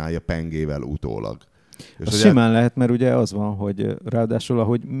gép csinálja pengével utólag. Az simán lehet, mert ugye az van, hogy ráadásul,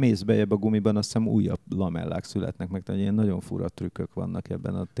 ahogy mész bejebb a gumiban, azt hiszem újabb lamellák születnek meg, tehát ilyen nagyon fura trükkök vannak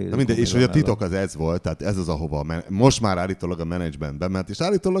ebben a téligumis. És hogy a titok az ez volt, tehát ez az, ahova most már állítólag a menedzsmentben ment, és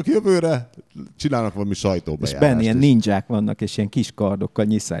állítólag jövőre csinálnak valami sajtóbejárást. És benne ilyen ninják vannak, és ilyen kis kardokkal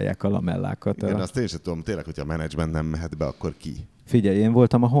nyiszálják a lamellákat. Igen, azt én sem tudom, tényleg, hogyha a menedzsment nem mehet be, akkor ki? Figyelj, én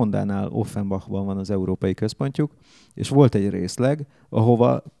voltam a Hondánál, Offenbachban van az európai központjuk, és volt egy részleg,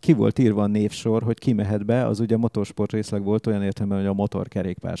 ahova ki volt írva a névsor, hogy ki mehet be, az ugye motorsport részleg volt, olyan értelemben, hogy a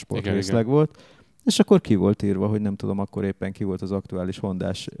motorkerékpársport részleg volt, és akkor ki volt írva, hogy nem tudom, akkor éppen ki volt az aktuális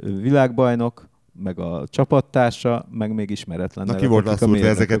hondás világbajnok, meg a csapattársa, meg még ismeretlen. Na ki volt azt, hogy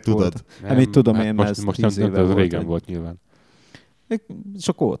ezeket tudod? Nem, mit tudom én, most 10 éve nem, ez régen volt nyilván. És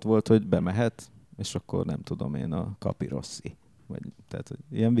akkor ott volt, hogy bemehet, és akkor nem tudom én, a Capirossi. Tehát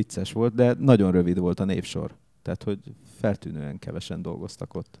ilyen vicces volt, de nagyon rövid volt a névsor. Tehát, hogy feltűnően kevesen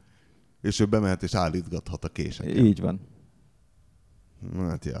dolgoztak ott. És ő bemehet és állítgathat a késeken. Így van.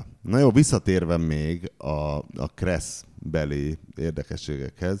 Hát ja. Na jó, visszatérve még a Kressz beli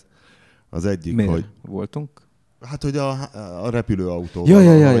érdekességekhez. Az egyik, miért hogy... voltunk? Hát, hogy a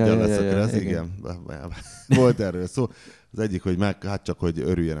repülőautóval lesz a kereszt, igen. Volt erről szó. Az egyik, hogy hát csak, hogy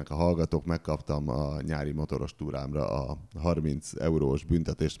örüljenek a hallgatók, megkaptam a nyári motoros túrámra a 30 eurós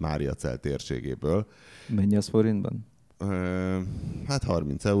büntetést Máriacell térségéből. Mennyi az forintban? Hát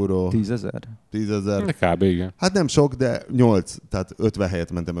 30 euró. 10 000? 10 000. Kb. Igen. Hát nem sok, de 8, tehát 50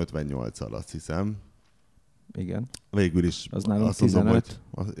 helyett mentem 58-al, azt hiszem. Igen. Végül is. Az nálunk 15.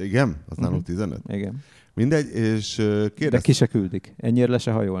 Igen? Az nálunk 15? Igen. Mindegy, és De ki se küldik. Ennyire le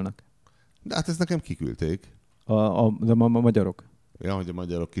se hajolnak. De hát ezt nekem kiküldték. De a magyarok? Ja, hogy a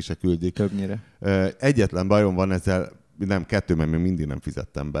magyarok ki se küldik. Többnyire. Egyetlen bajom van ezzel, nem 2, mert még mindig nem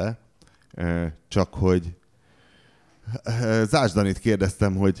fizettem be, csak hogy Zás Danit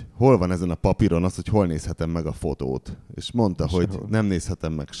kérdeztem, hogy hol van ezen a papíron az, hogy hol nézhetem meg a fotót. És mondta, sehol. hogy nem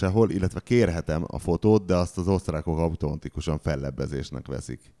nézhetem meg sehol, illetve kérhetem a fotót, de azt az osztrákok automatikusan fellebbezésnek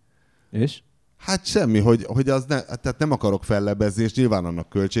veszik. És? Hát semmi, hogy az tehát nem akarok fellebbezni, és nyilván annak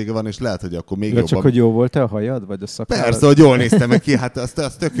költsége van, és lehet, hogy akkor még jobban... Csak, hogy jó volt-e a hajad, vagy a szakállat? Persze, hogy jól néztem meg ki, hát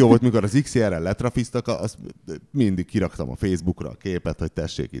az tök jó volt, mikor az XR-rel letrafiztak, azt mindig kiraktam a Facebookra a képet, hogy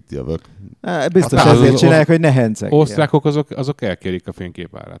tessék, itt jövök. Biztos ezért csinálják, hogy ne henceg. Osztrákok azok elkérik a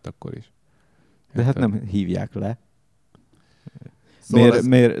fényképárát akkor is. De hát nem hívják le. Szóval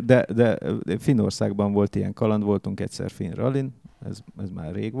de Finnországban volt ilyen kaland, voltunk egyszer Finn rallin, ez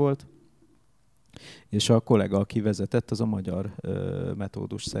már rég volt, és a kollega, aki vezetett, az a magyar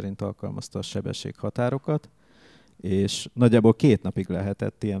metódus szerint alkalmazta a sebességhatárokat, és nagyjából 2 napig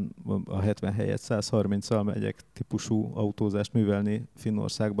lehetett ilyen a 70 helyett 130-al megyek típusú autózást művelni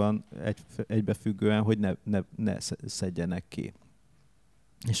Finnországban egybefüggően, hogy ne szedjenek ki.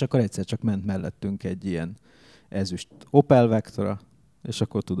 És akkor egyszer csak ment mellettünk egy ilyen ezüst Opel Vectra, és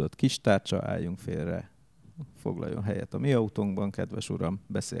akkor tudod, kis tárcsa, álljunk félre, foglaljon helyet a mi autónkban, kedves uram,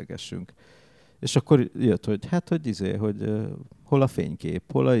 beszélgessünk. És akkor jött, hogy hát, hogy hol a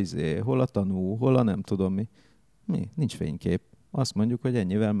fénykép, hol a tanú, hol a nem tudom mi. Nincs fénykép. Azt mondjuk, hogy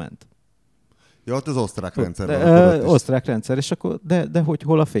ennyivel ment. Ja, ott az osztrák rendszer van. Osztrák rendszer, és akkor, de hogy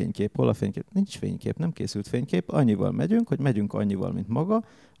hol a fénykép? Nincs fénykép, nem készült fénykép, annyival megyünk, hogy megyünk annyival, mint maga.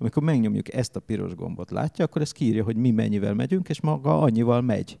 Amikor megnyomjuk ezt a piros gombot, látja, akkor ez kiírja, hogy mi mennyivel megyünk, és maga annyival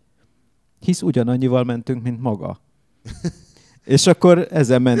megy. Hisz ugyanannyival mentünk, mint maga. És akkor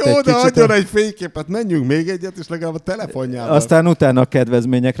ezen ment jó, egy de kicsit. adjon egy fényképet, menjünk még egyet, és legalább a telefonjával. Aztán utána a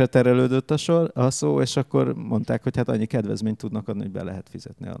kedvezményekre terelődött a szó, és akkor mondták, hogy hát annyi kedvezményt tudnak adni, hogy be lehet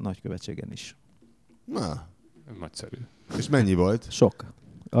fizetni a nagykövetségen is. Na. Nagyszerű. És mennyi volt? Sok.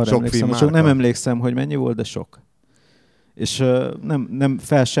 Arra sok emlékszem, sok. Nem emlékszem, hogy mennyi volt, de sok. És nem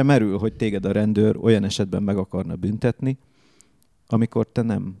fel sem merül, hogy téged a rendőr olyan esetben meg akarna büntetni, amikor te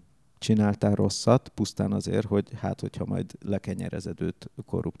nem csináltál rosszat, pusztán azért, hogy hát, hogyha majd lekenyerezed őt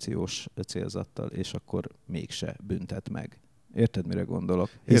korrupciós célzattal, és akkor mégse büntet meg. Érted, mire gondolok?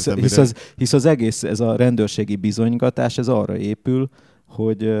 Hisz az egész, ez a rendőrségi bizonygatás, ez arra épül,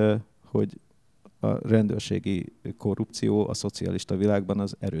 hogy a rendőrségi korrupció a szocialista világban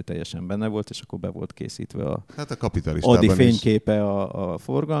az erőteljesen benne volt, és akkor be volt készítve a Adi fényképe a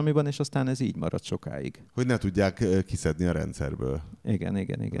forgalmiban, és aztán ez így maradt sokáig. Hogy ne tudják kiszedni a rendszerből. Igen.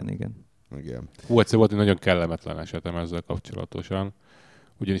 Egyszer volt egy nagyon kellemetlen esetem ezzel kapcsolatosan,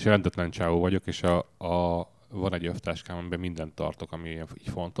 ugyanis rendetlen csávó vagyok, és van egy övtáskám, amiben mindent tartok, ami így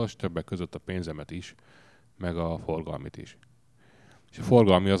fontos, többek között a pénzemet is, meg a forgalmit is. És a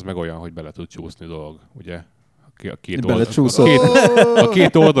forgalmi az meg olyan, hogy bele tud csúszni dolog, ugye? A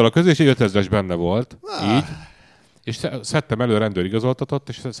két oldala közé, és egy 5000-es benne volt, így. És szedtem elő rendőrigazoltatot,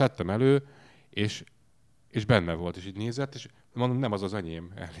 és szedtem elő, és benne volt, és így nézett, és mondom, nem az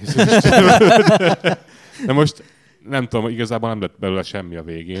enyém, elnézést. De most nem tudom, igazából nem lett belőle semmi a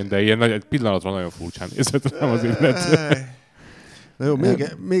végén, de ilyen egy pillanatra nagyon furcsán nézett rám az illető. Na jó,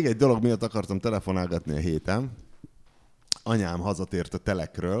 még egy dolog miatt akartam telefonálgatni a héten. Anyám hazatért a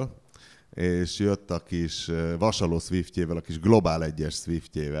telekről, és jött a kis vasaló Swiftjével, a kis Globál 1-es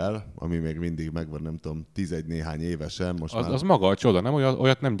Swiftjével, ami még mindig megvan, nem tudom, 11 néhány évesen. Most az maga a csoda, nem?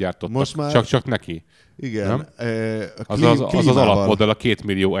 Olyat nem gyártottak, most már... csak neki. Igen. Az alapmodell a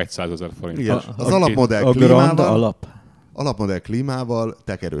 2.100.000 forint. Igen, az alapmodell klímával. Alapmodell klímával,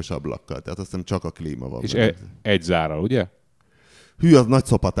 tekerős ablakkal. Tehát azt hiszem csak a klíma van. És egy zárral, ugye? Hű, az nagy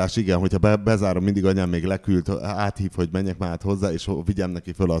szopatás, igen, hogyha bezárom, mindig anyám még leküld, áthív, hogy menjek már át hozzá, és vigyem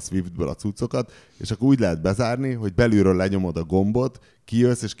neki föl a Swiftből a cuccokat, és akkor úgy lehet bezárni, hogy belülről lenyomod a gombot,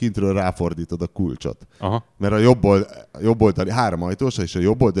 kijössz, és kintről ráfordítod a kulcsot. Aha. Mert a jobb oldali 3 ajtós, és a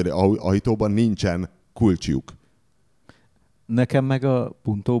jobb oldali ajtóban nincsen kulcsjuk. Nekem meg a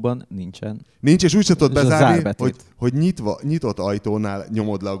Puntóban nincsen. Nincs, és úgy se tudod bezárni, zárbetét. hogy nyitott ajtónál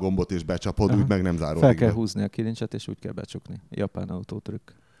nyomod le a gombot és becsapod, úgy meg nem záródik. Fel kell húzni a kilincset, és úgy kell becsukni. Japán autótrükk.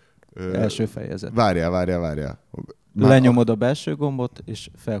 Első fejezet. Várjál. Lenyomod a belső gombot, és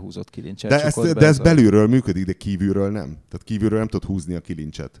felhúzott kilincset. De ez belülről működik, de kívülről nem. Tehát kívülről nem tudod húzni a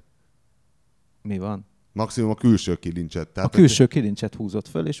kilincset. Mi van? Maximum a külső kilincset. Tehát a külső kilincset húzott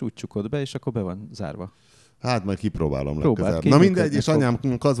föl, és úgy csukod be, és akkor be van zárva. Hát majd kipróbálom legközelebb. Na mindegy, és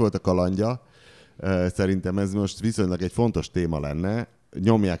anyámnak az volt a kalandja. Szerintem ez most viszonylag egy fontos téma lenne.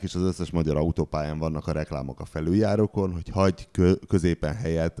 Nyomják is az összes magyar autópályán vannak a reklámok a felüljárókon, hogy hagyj középen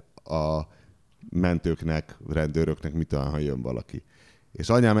helyet a mentőknek, rendőröknek, mit olyan, ha jön valaki. És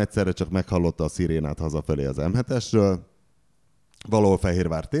anyám egyszerre csak meghallotta a szirénát hazafelé az M7-esről, valahol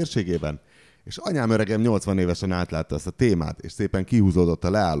Fehérvár térségében, és anyám öregem 80 évesen átlátta ezt a témát, és szépen kihúzódott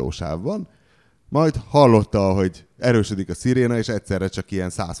a leállósávban, majd hallotta, hogy erősödik a sziréna, és egyszerre csak ilyen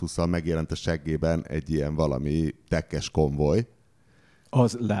 120-szal megjelent a seggében egy ilyen valami tekkes konvoj.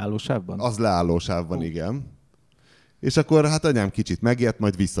 Az leállósávban? Az leállósávban, igen. És akkor hát anyám kicsit megijedt,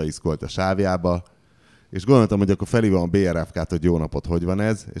 majd visszaiszkolt a sávjába, és gondoltam, hogy akkor felhívom a BRFK-t, hogy jó napot, hogy van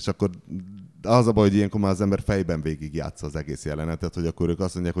ez, és akkor az a baj, hogy ilyenkor már az ember fejben végigjátsza az egész jelenetet, hogy akkor ők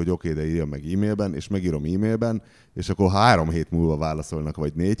azt mondják, hogy oké, de írjam meg e-mailben, és megírom e-mailben, és akkor 3 hét múlva válaszolnak,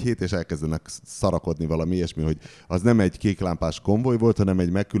 vagy 4 hét, és elkezdenek szarakodni valami ilyesmi, hogy az nem egy kéklámpás konvoj volt, hanem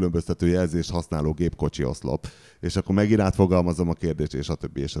egy megkülönböztető jelzést használó gépkocsi oszlop. És akkor megint átfogalmazom a kérdést, és a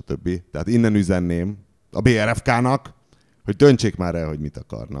többi, és a többi. Tehát innen üzenném a BRFK-nak, hogy döntsék már el, hogy mit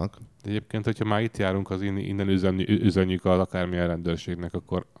akarnak. Egyébként, hogyha már itt járunk, az innen üzenjük az akármilyen rendőrségnek,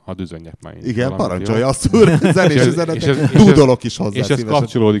 akkor hadd üzenjek már. Igen, parancsolja azt, úr, zenés üzenetek, tudolok is hozzá. És ez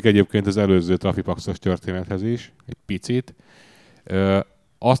kapcsolódik egyébként az előző trafipaxos történethez is, egy picit.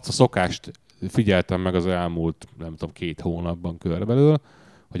 Azt a szokást figyeltem meg az elmúlt, nem tudom, 2 hónapban körülbelül,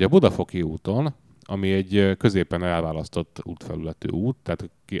 hogy a Budafoki úton, ami egy középen elválasztott útfelületű út, tehát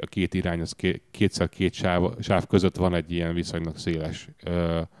a két irány, az kétszer két sáv között van egy ilyen viszonylag széles.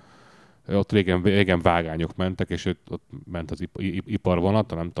 Ott régen vágányok mentek, és ott ment az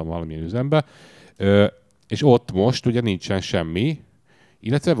iparvonat, nem tudom, valamilyen üzembe. És ott most ugye nincsen semmi,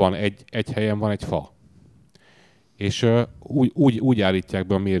 illetve van egy helyen van egy fa. És úgy állítják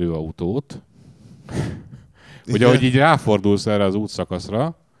be a mérőautót, hogy ahogy így ráfordulsz erre az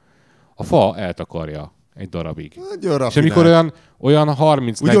útszakaszra, a fa eltakarja egy darabig. És amikor olyan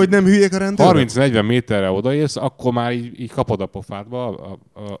 30-40 méterre odaérsz, akkor már így kapod a pofádba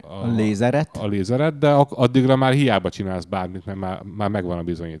a lézeret. A lézeret, de addigra már hiába csinálsz bármit, mert már megvan a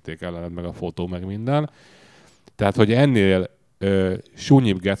bizonyíték ellened, meg a fotó, meg minden. Tehát, hogy ennél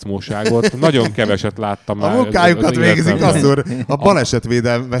súnyibb gecmóságot nagyon keveset láttam már. A munkájukat végzik, asszor. A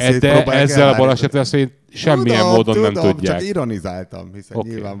balesetvédelmi veszélyt próbálják ezzel a balesetveszélyt semmilyen módon nem tudják. Csak ironizáltam, hiszen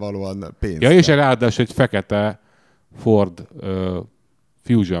nyilvánvalóan pénz. Ja, és ráadásul egy fekete Ford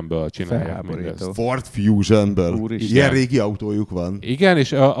Fusionből csinálják mindezt. Ford Fusionből? Ilyen régi autójuk van. Igen,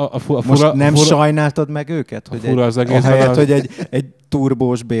 és a fura... Most nem sajnáltad meg őket? Hogy ahelyett, hogy egy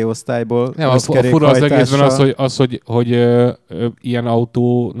turbós B-osztályból a fura az egészben hogy ilyen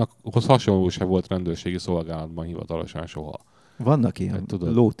autónakhoz hasonló sem volt rendőrségi szolgálatban hivatalosan soha. Vannak ilyen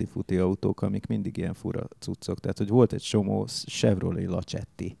lóti-futi autók, amik mindig ilyen fura cuccok. Tehát, hogy volt egy csomó Chevrolet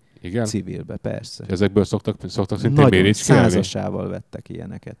Lacetti. Igen? Civilbe, persze. És ezekből szoktak szintén méricskélni? Nagyon 100-asával vettek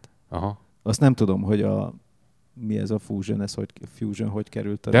ilyeneket. Aha. Azt nem tudom, hogy mi ez a Fusion, Fusion hogy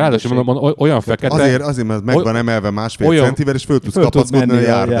került. De ráadásul mondom, olyan fekete... Azért, mert megvan emelve 1,5 centivel, és föl tudsz kapaszkodni a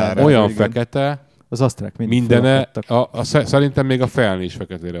járdára. Olyan fekete, az Astrák mindig mindene, szerintem még a felni is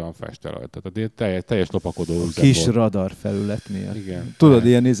feketére van festve rajta. Tehát teljes lopakodó. Kis radar felület miatt. Igen. Tudod,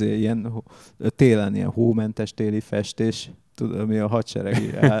 ilyen télen ilyen hómentes téli festés, tudod, ami a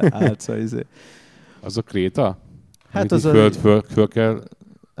hadseregi álca. Az a kréta? Hát az föl kell...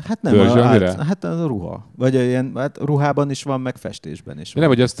 Hát nem, hát a ruha. Vagy ilyen, hát ruhában is van, meg festésben is van.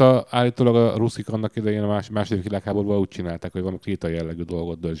 Nem, hogy ezt állítólag a ruszik annak idején a második világháborúban úgy csinálták, hogy valami kréta jellegű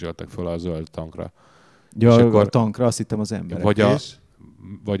dolgot dörzsöltek föl a zöld tankra. Ja, akkor, a tankra, azt hittem az emberek.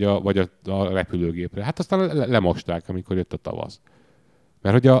 Vagy a repülőgépre. Hát aztán lemosták, amikor jött a tavasz.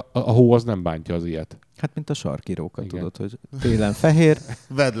 Mert hogy a hó az nem bántja az ilyet. Hát, mint a sarkírókat, tudod, hogy télen fehér,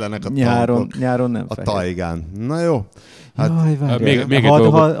 vedlenek a nyáron nem fehér. A tajgán. Na jó. Hát, jaj,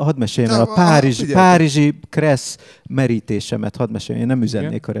 hadd meséljem el a párizsi Kressz merítésemet, hadd meséljem. Én nem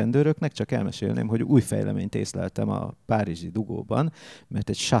üzennék a rendőröknek, csak elmesélném, hogy új fejleményt észleltem a párizsi dugóban, mert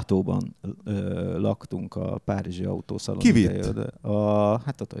egy sátóban laktunk a párizsi autószalon. Ki vitt?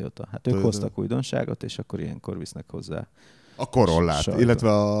 Hát a Toyota. Hát ők hoztak újdonságot, és akkor ilyenkor visznek hozzá. A Corollát, sajta.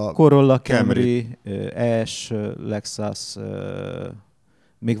 illetve a Corolla, Camry, Ash, Lexus,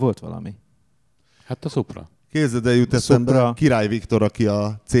 még volt valami. Hát a Supra. Képzeld el, jut eszembe Supra. Király Viktor, aki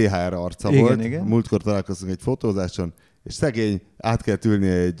a CHR arca Igen, volt. igen. Múltkor találkoztunk egy fotózáson, és szegény át kell ülni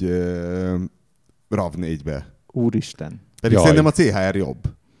egy RAV4-be. Úristen. Pedig szerintem a CHR jobb.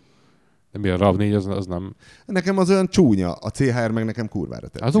 De mi a RAV4, az nem... Nekem az olyan csúnya, a CHR meg nekem kurvára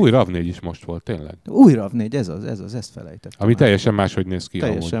tetszik. Az új RAV4 is most volt, tényleg. Új RAV4, ezt felejtettem. Ami teljesen máshogy néz ki.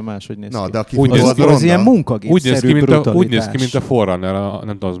 Teljesen máshogy néz Na, ki. de aki Úgy néz ki, Az ilyen munkagépszerű úgy néz ki, mint a Forerunner,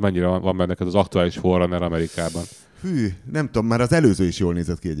 nem tudom, az mennyire van benne neked az aktuális Forerunner Amerikában. Hű, nem tudom, már az előző is jól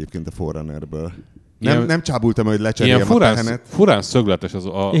nézett ki egyébként a Forerunnerből. Nem csábultam, hogy Ilyen lecseréljem a tehenet. furán szögletes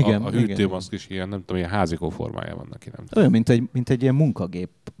a Igen, hűtőmaszk is ilyen, nem tudom, ilyen házikó formája van neki. Nem tudom. Olyan, mint egy ilyen munkagép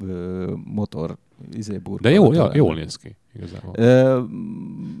motor De jól néz ki, igazából.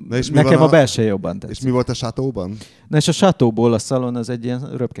 Nekem a belseje jobban tetszik. És mi volt a sátóban? Na és a sátóból a szalon az egy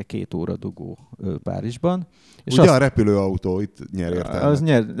ilyen röpke 2 óra dugó Párizsban. És Ugye a repülőautó itt nyer értelmet. Az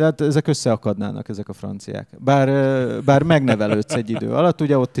nyer, de hát ezek összeakadnának, ezek a franciák. Bár megnevelődsz egy idő alatt,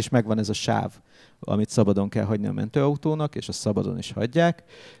 ugye ott is megvan ez a sáv, amit szabadon kell hagyni a mentőautónak, és azt szabadon is hagyják.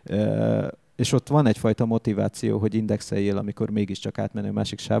 És ott van egyfajta motiváció, hogy indexeljél, amikor mégiscsak átmenő a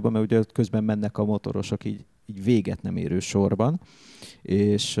másik sávba, mert ugye ott közben mennek a motorosok így véget nem érő sorban,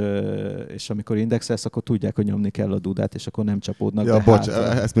 és amikor indexelsz, akkor tudják, hogy nyomni kell a dudát, és akkor nem csapódnak be bocs,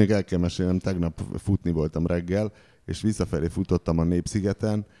 hátra. ezt még el kell mesélnem. Tegnap futni voltam reggel, és visszafelé futottam a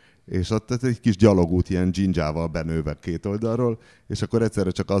Népszigeten, és ott egy kis gyalogút ilyen dzsindzsával benőve 2 oldalról, és akkor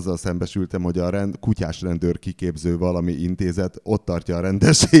egyszerre csak azzal szembesültem, hogy a kutyás rendőr kiképző valami intézet ott tartja a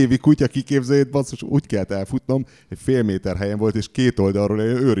rendes évi kutya kiképzőjét, basszus, úgy kellett elfutnom, egy fél méter helyen volt, és 2 oldalról egy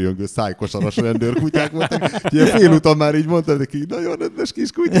őrjöngő szájkosaras rendőr kutyák voltak. Ugye félúton már így mondtam neki, nagyon rendes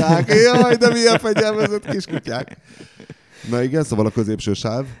kis kutyák, jaj, de milyen fegyelmezett kis kutyák. Na igen, szóval a középső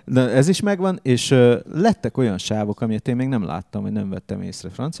sáv. De ez is megvan, és lettek olyan sávok, amit én még nem láttam, vagy nem vettem észre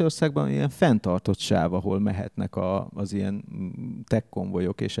Franciaországban, ilyen fenntartott sáv, ahol mehetnek az ilyen tech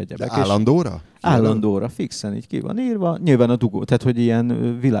konvojok és egyebek. De állandóra? Állandóra, fixen így ki van írva. Nyilván a dugó, tehát hogy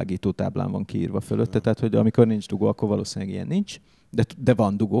ilyen világító táblán van kiírva fölötte, tehát hogy amikor nincs dugó, akkor valószínűleg ilyen nincs, de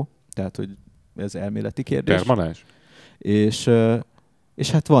van dugó, tehát hogy ez elméleti kérdés. Permanens.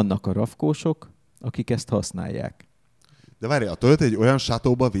 És hát vannak a rafkósok, akik ezt használják. De várj, a Toyota egy olyan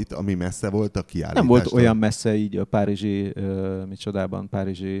sátóba vitt, ami messze volt a kiállítástól. Nem volt olyan messze így a párizsi,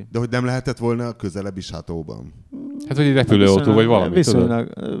 párizsi... De hogy nem lehetett volna a közelebbi sátóban? Hát, hogy egy repülőautó, vagy valami,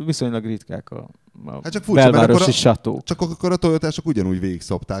 viszonylag ritkák a hát csak furcsa, belvárosi sátó. Csak akkor a Toyotások ugyanúgy végig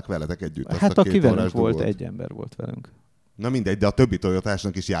szopták veletek együtt. Hát aki velünk volt, egy ember volt velünk. Na mindegy, de a többi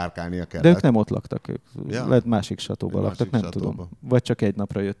Toyotásnak is járkálnia kellett. De ők nem ott laktak, ők lehet másik sátóban másik laktak, nem sátóba. tudom. Vagy csak egy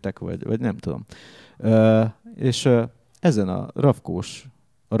napra jöttek, vagy nem tudom. És ezen a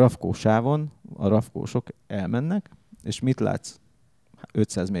rafkósávon a rafkósok elmennek, és mit látsz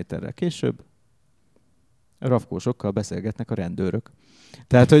 500 méterrel később? A rafkósokkal beszélgetnek a rendőrök.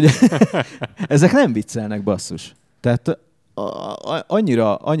 Tehát, hogy ezek nem viccelnek, basszus. Tehát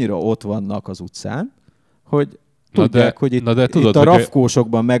annyira ott vannak az utcán, hogy tudják, hogy itt a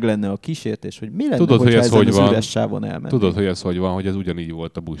rafkósokban meg lenne a kísértés, hogy mi lenne, hogyha ezen az üres sávon elmennek. Tudod, hogy ez hogy van, hogy ez ugyanígy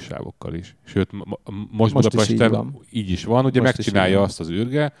volt a buszsávokkal is. Sőt, most Budapesten így is van. Ugye most megcsinálja azt az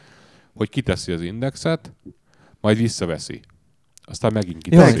űrge, hogy kiteszi az indexet, majd visszaveszi. Aztán megint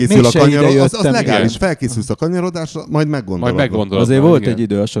kiteszi. Felkészül a kanyarodás, az legális, felkészülsz a kanyarodásra, majd meggondolod. Azért volt egy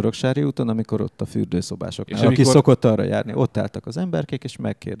idő a Soroksári úton, amikor ott a fürdőszobásoknál, aki szokott arra járni, ott álltak az emberkék, és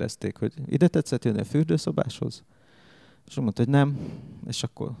megkérdezték, hogy ide tetszett jönni a fürdőszobáshoz? És mondta, hogy nem, és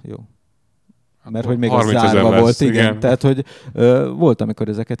akkor jó. Mert hogy még az zárva volt, igen. Tehát, hogy volt, amikor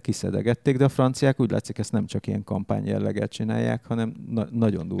ezeket kiszedegették, de a franciák úgy látszik, ezt nem csak ilyen kampány jelleggel csinálják, hanem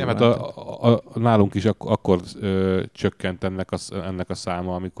nagyon durván. Nem, hát nálunk is akkor csökkent ennek a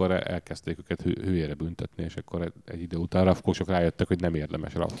száma, amikor elkezdték őket hülyére büntetni, és akkor egy idő után rafkósok rájöttek, hogy nem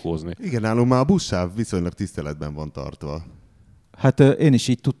érdemes rafkózni. Igen, nálunk már a buszsáv viszonylag tiszteletben van tartva. Hát én is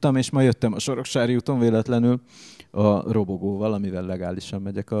így tudtam, és ma jöttem a Soroksári úton véletlenül a robogóval, amivel legálisan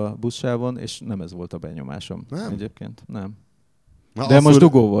megyek a buszsávon, és nem ez volt a benyomásom. Nem? Egyébként nem. Na, de most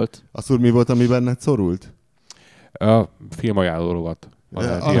dugó volt. Asszúr, mi volt, ami benned szorult? A filmajánló rovat.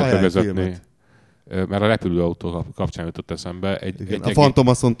 Mert a repülőautó kapcsán jutott eszembe. A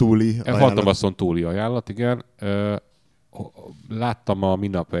Fantomason túli ajánlat. A Fantomason túli ajánlat, igen. Láttam a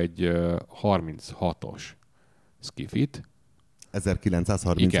minap egy 36-os skifit.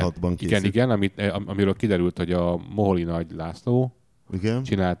 1936-ban készült. Igen, amiről kiderült, hogy a Moholi Nagy László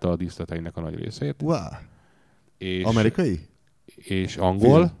csinálta a díszleteinek a nagy részét. Wow. És, amerikai? És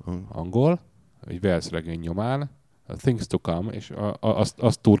angol, egy Wells regény nyomán. Things to Come, és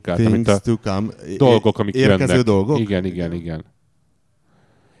azt turkáltam, mint Things to come. dolgok, amik érkező jönnek. dolgok? Igen.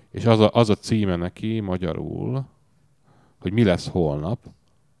 És az a címe neki magyarul, hogy mi lesz holnap.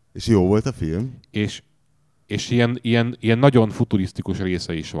 És jó volt a film? És ilyen nagyon futurisztikus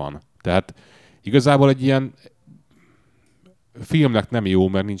része is van. Tehát igazából egy ilyen filmnek nem jó,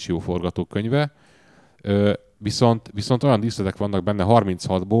 mert nincs jó forgatókönyve, viszont olyan díszletek vannak benne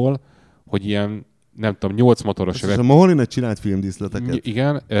 36-ból, hogy ilyen, nem tudom, 8 motoros... A Moholinet csinált filmdíszleteket?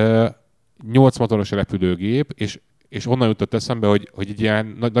 Igen, 8 motoros repülőgép, és onnan jutott eszembe, hogy egy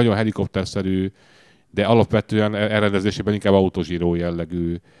ilyen nagyon helikopterszerű, de alapvetően elrendezésében inkább autozsíró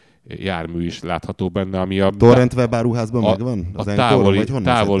jellegű jármű is látható benne, ami a... Torrent webáruházban megvan? A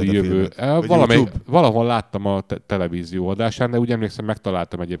távoli jövő. Valahol láttam a televízió adásán, de úgy emlékszem,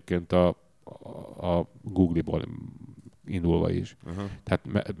 megtaláltam egyébként a Google-ból indulva is. Uh-huh.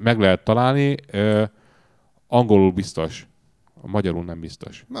 Tehát meg lehet találni. Angolul biztos. A magyarul nem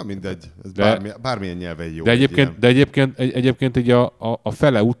biztos. Na mindegy, ez bármilyen nyelven jó. De egyébként így a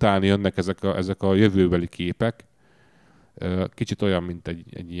fele után jönnek ezek a jövőbeli képek. Kicsit olyan, mint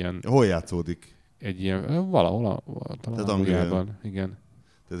egy ilyen... Hol játszódik? Egy ilyen, valahol talán Angliában. Igen.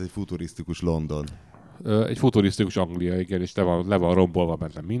 Ez egy futurisztikus London. Egy futurisztikus Anglia, igen, és le van rombolva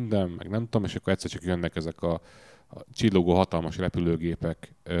benne minden, meg nem tudom, és akkor egyszer csak jönnek ezek a csillogó hatalmas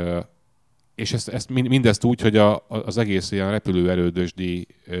repülőgépek. És mindezt úgy, hogy az egész ilyen repülőerődösdi,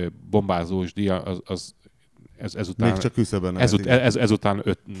 bombázósdi, ezután... Még csak küszöbben. Ezután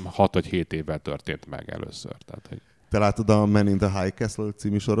 6 vagy 7 évvel történt meg először. Tehát, hogy... Te látod a Men in the High Castle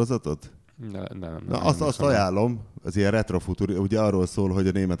című sorozatot? Nem. Azt ajánlom, az ilyen retrofutúri, ugye arról szól, hogy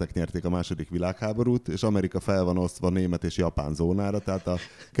a németek nyerték a második világháborút, és Amerika fel van osztva német és japán zónára, tehát a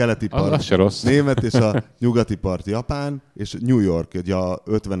keleti part német és a nyugati part japán, és New York, ugye a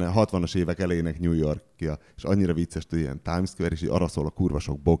 60-as évek elejének New Yorkja, és annyira vicces, hogy ilyen Times Square, és arra szól a kurva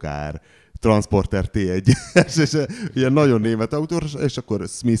sok bogár, Transporter T1, és ilyen nagyon német autó, és akkor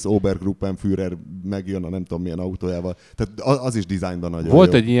Smith Obergruppenführer megjön a nem tudom milyen autójával. Tehát az is dizájnban nagyon jó.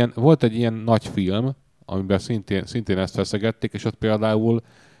 Volt egy ilyen nagy film, amiben szintén ezt feszegették, és ott például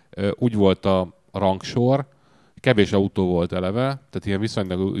úgy volt a rangsor, kevés autó volt eleve, tehát ilyen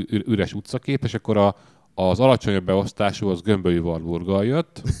viszonylag üres utcakép, és akkor az alacsonyabb beosztású az gömbölyű Wartburggal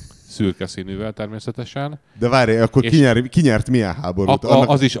jött, szürke színűvel természetesen. De várj, akkor ki nyert milyen háborút?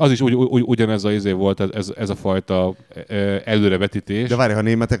 Az is ugyanez a izé volt, ez a fajta előrevetítés. De várj, ha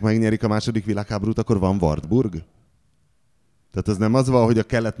németek megnyerik a második világháborút, akkor van Wartburg? Tehát az nem az van, hogy a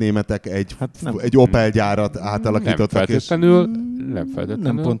kelet-németek egy Opel gyárat átalakítottak. Nem feltétlenül.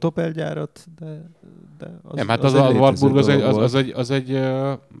 Nem pont Opel gyárat, de az, nem, hát az a Wartburg az egy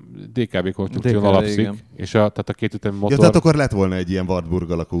DKB konstrukción alapszik. És tehát a két ütemű motor... Ja, tehát akkor lett volna egy ilyen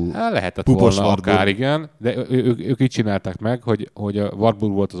Wartburg alakú lehetett volna Wartburg. Akár, igen. De ők így csinálták meg, hogy a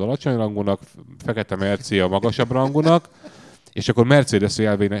Wartburg volt az alacsony rangúnak, fekete Merci a magasabb rangúnak, és akkor Mercedes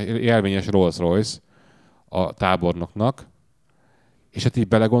jelvényes Rolls-Royce a tábornoknak. És hát így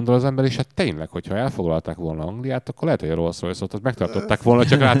belegondol az ember, és hát tényleg, hogyha elfoglalták volna Angliát, akkor lehet, hogy a Rolls-Royce-ot megtartották volna,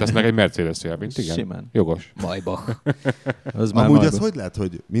 csak rátesznek egy Mercedes jelvényt. Igen, simán. Jogos. Maybach. Amúgy az hogy lehet,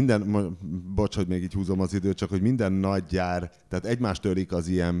 hogy minden, bocs, hogy még így húzom az időt, csak hogy minden nagy gyár, tehát egymást törik az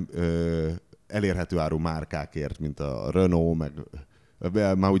ilyen elérhető áru márkákért, mint a Renault, meg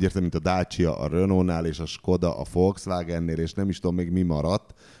már úgy értem, mint a Dacia a Renault-nál, és a Skoda a Volkswagennél, és nem is tudom még mi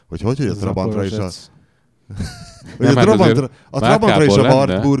maradt, hogy a Trabantra is a... a Trabantra és a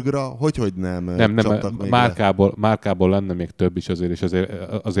Wartburgra hogy nem csaptak még márkából lenne még több is azért, és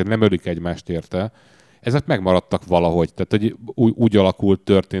azért nem ölik egymást érte. Ezek megmaradtak valahogy. Tehát hogy úgy alakult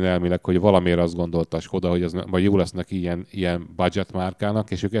történelmileg, hogy valamiért azt gondolta a Skoda, hogy ez majd jó lesz neki ilyen budget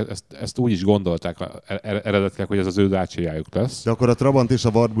márkának, és ők ezt úgy is gondolták eredetileg, hogy ez az ő Dacia-juk lesz. De akkor a Trabant és a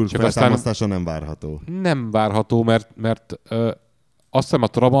Wartburg feltámasztása nem várható. Nem várható, mert azt hiszem a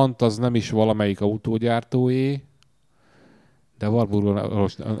Trabant az nem is valamelyik autógyártóé, de a Wartburg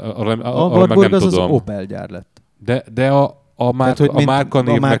arról meg nem az tudom. Az Opel gyár lett. De a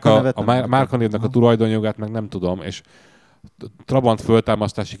márkanévnek a tulajdonjogát meg nem tudom, és Trabant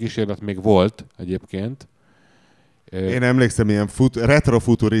föltámasztási kísérlet még volt egyébként. Én emlékszem, ilyen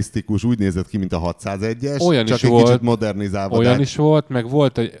retrofuturisztikus, úgy nézett ki, mint a 601-es, olyan csak egy volt, kicsit modernizálva. Olyan is volt, meg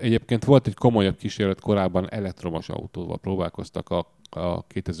egyébként volt egy komolyabb kísérlet korábban, elektromos autóval próbálkoztak a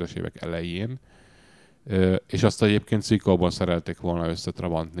 2000-es évek elején, és azt egyébként Zwickauban szerelték volna össze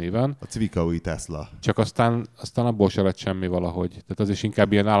Trabant néven. A Zwickau-i Tesla. Csak aztán abból se lett semmi valahogy. Tehát az is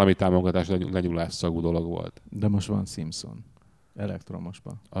inkább ilyen állami támogatás lenyulásszagú dolog volt. De most van Simpson.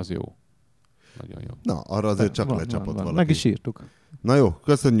 Elektromosban. Az jó. Nagyon jó. Na, arra azért csak lecsapott valaki. Meg is írtuk. Na jó,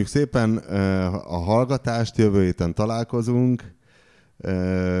 köszönjük szépen a hallgatást, jövő héten találkozunk,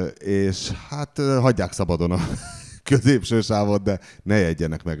 és hát hagyják szabadon a középső sávot, de ne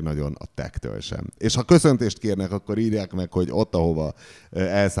jegyenek meg nagyon a tektől sem. És ha köszöntést kérnek, akkor írják meg, hogy ott, ahova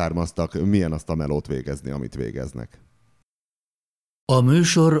elszármaztak, milyen azt a melót végezni, amit végeznek. A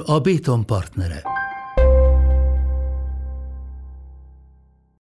műsor a Béton partnere.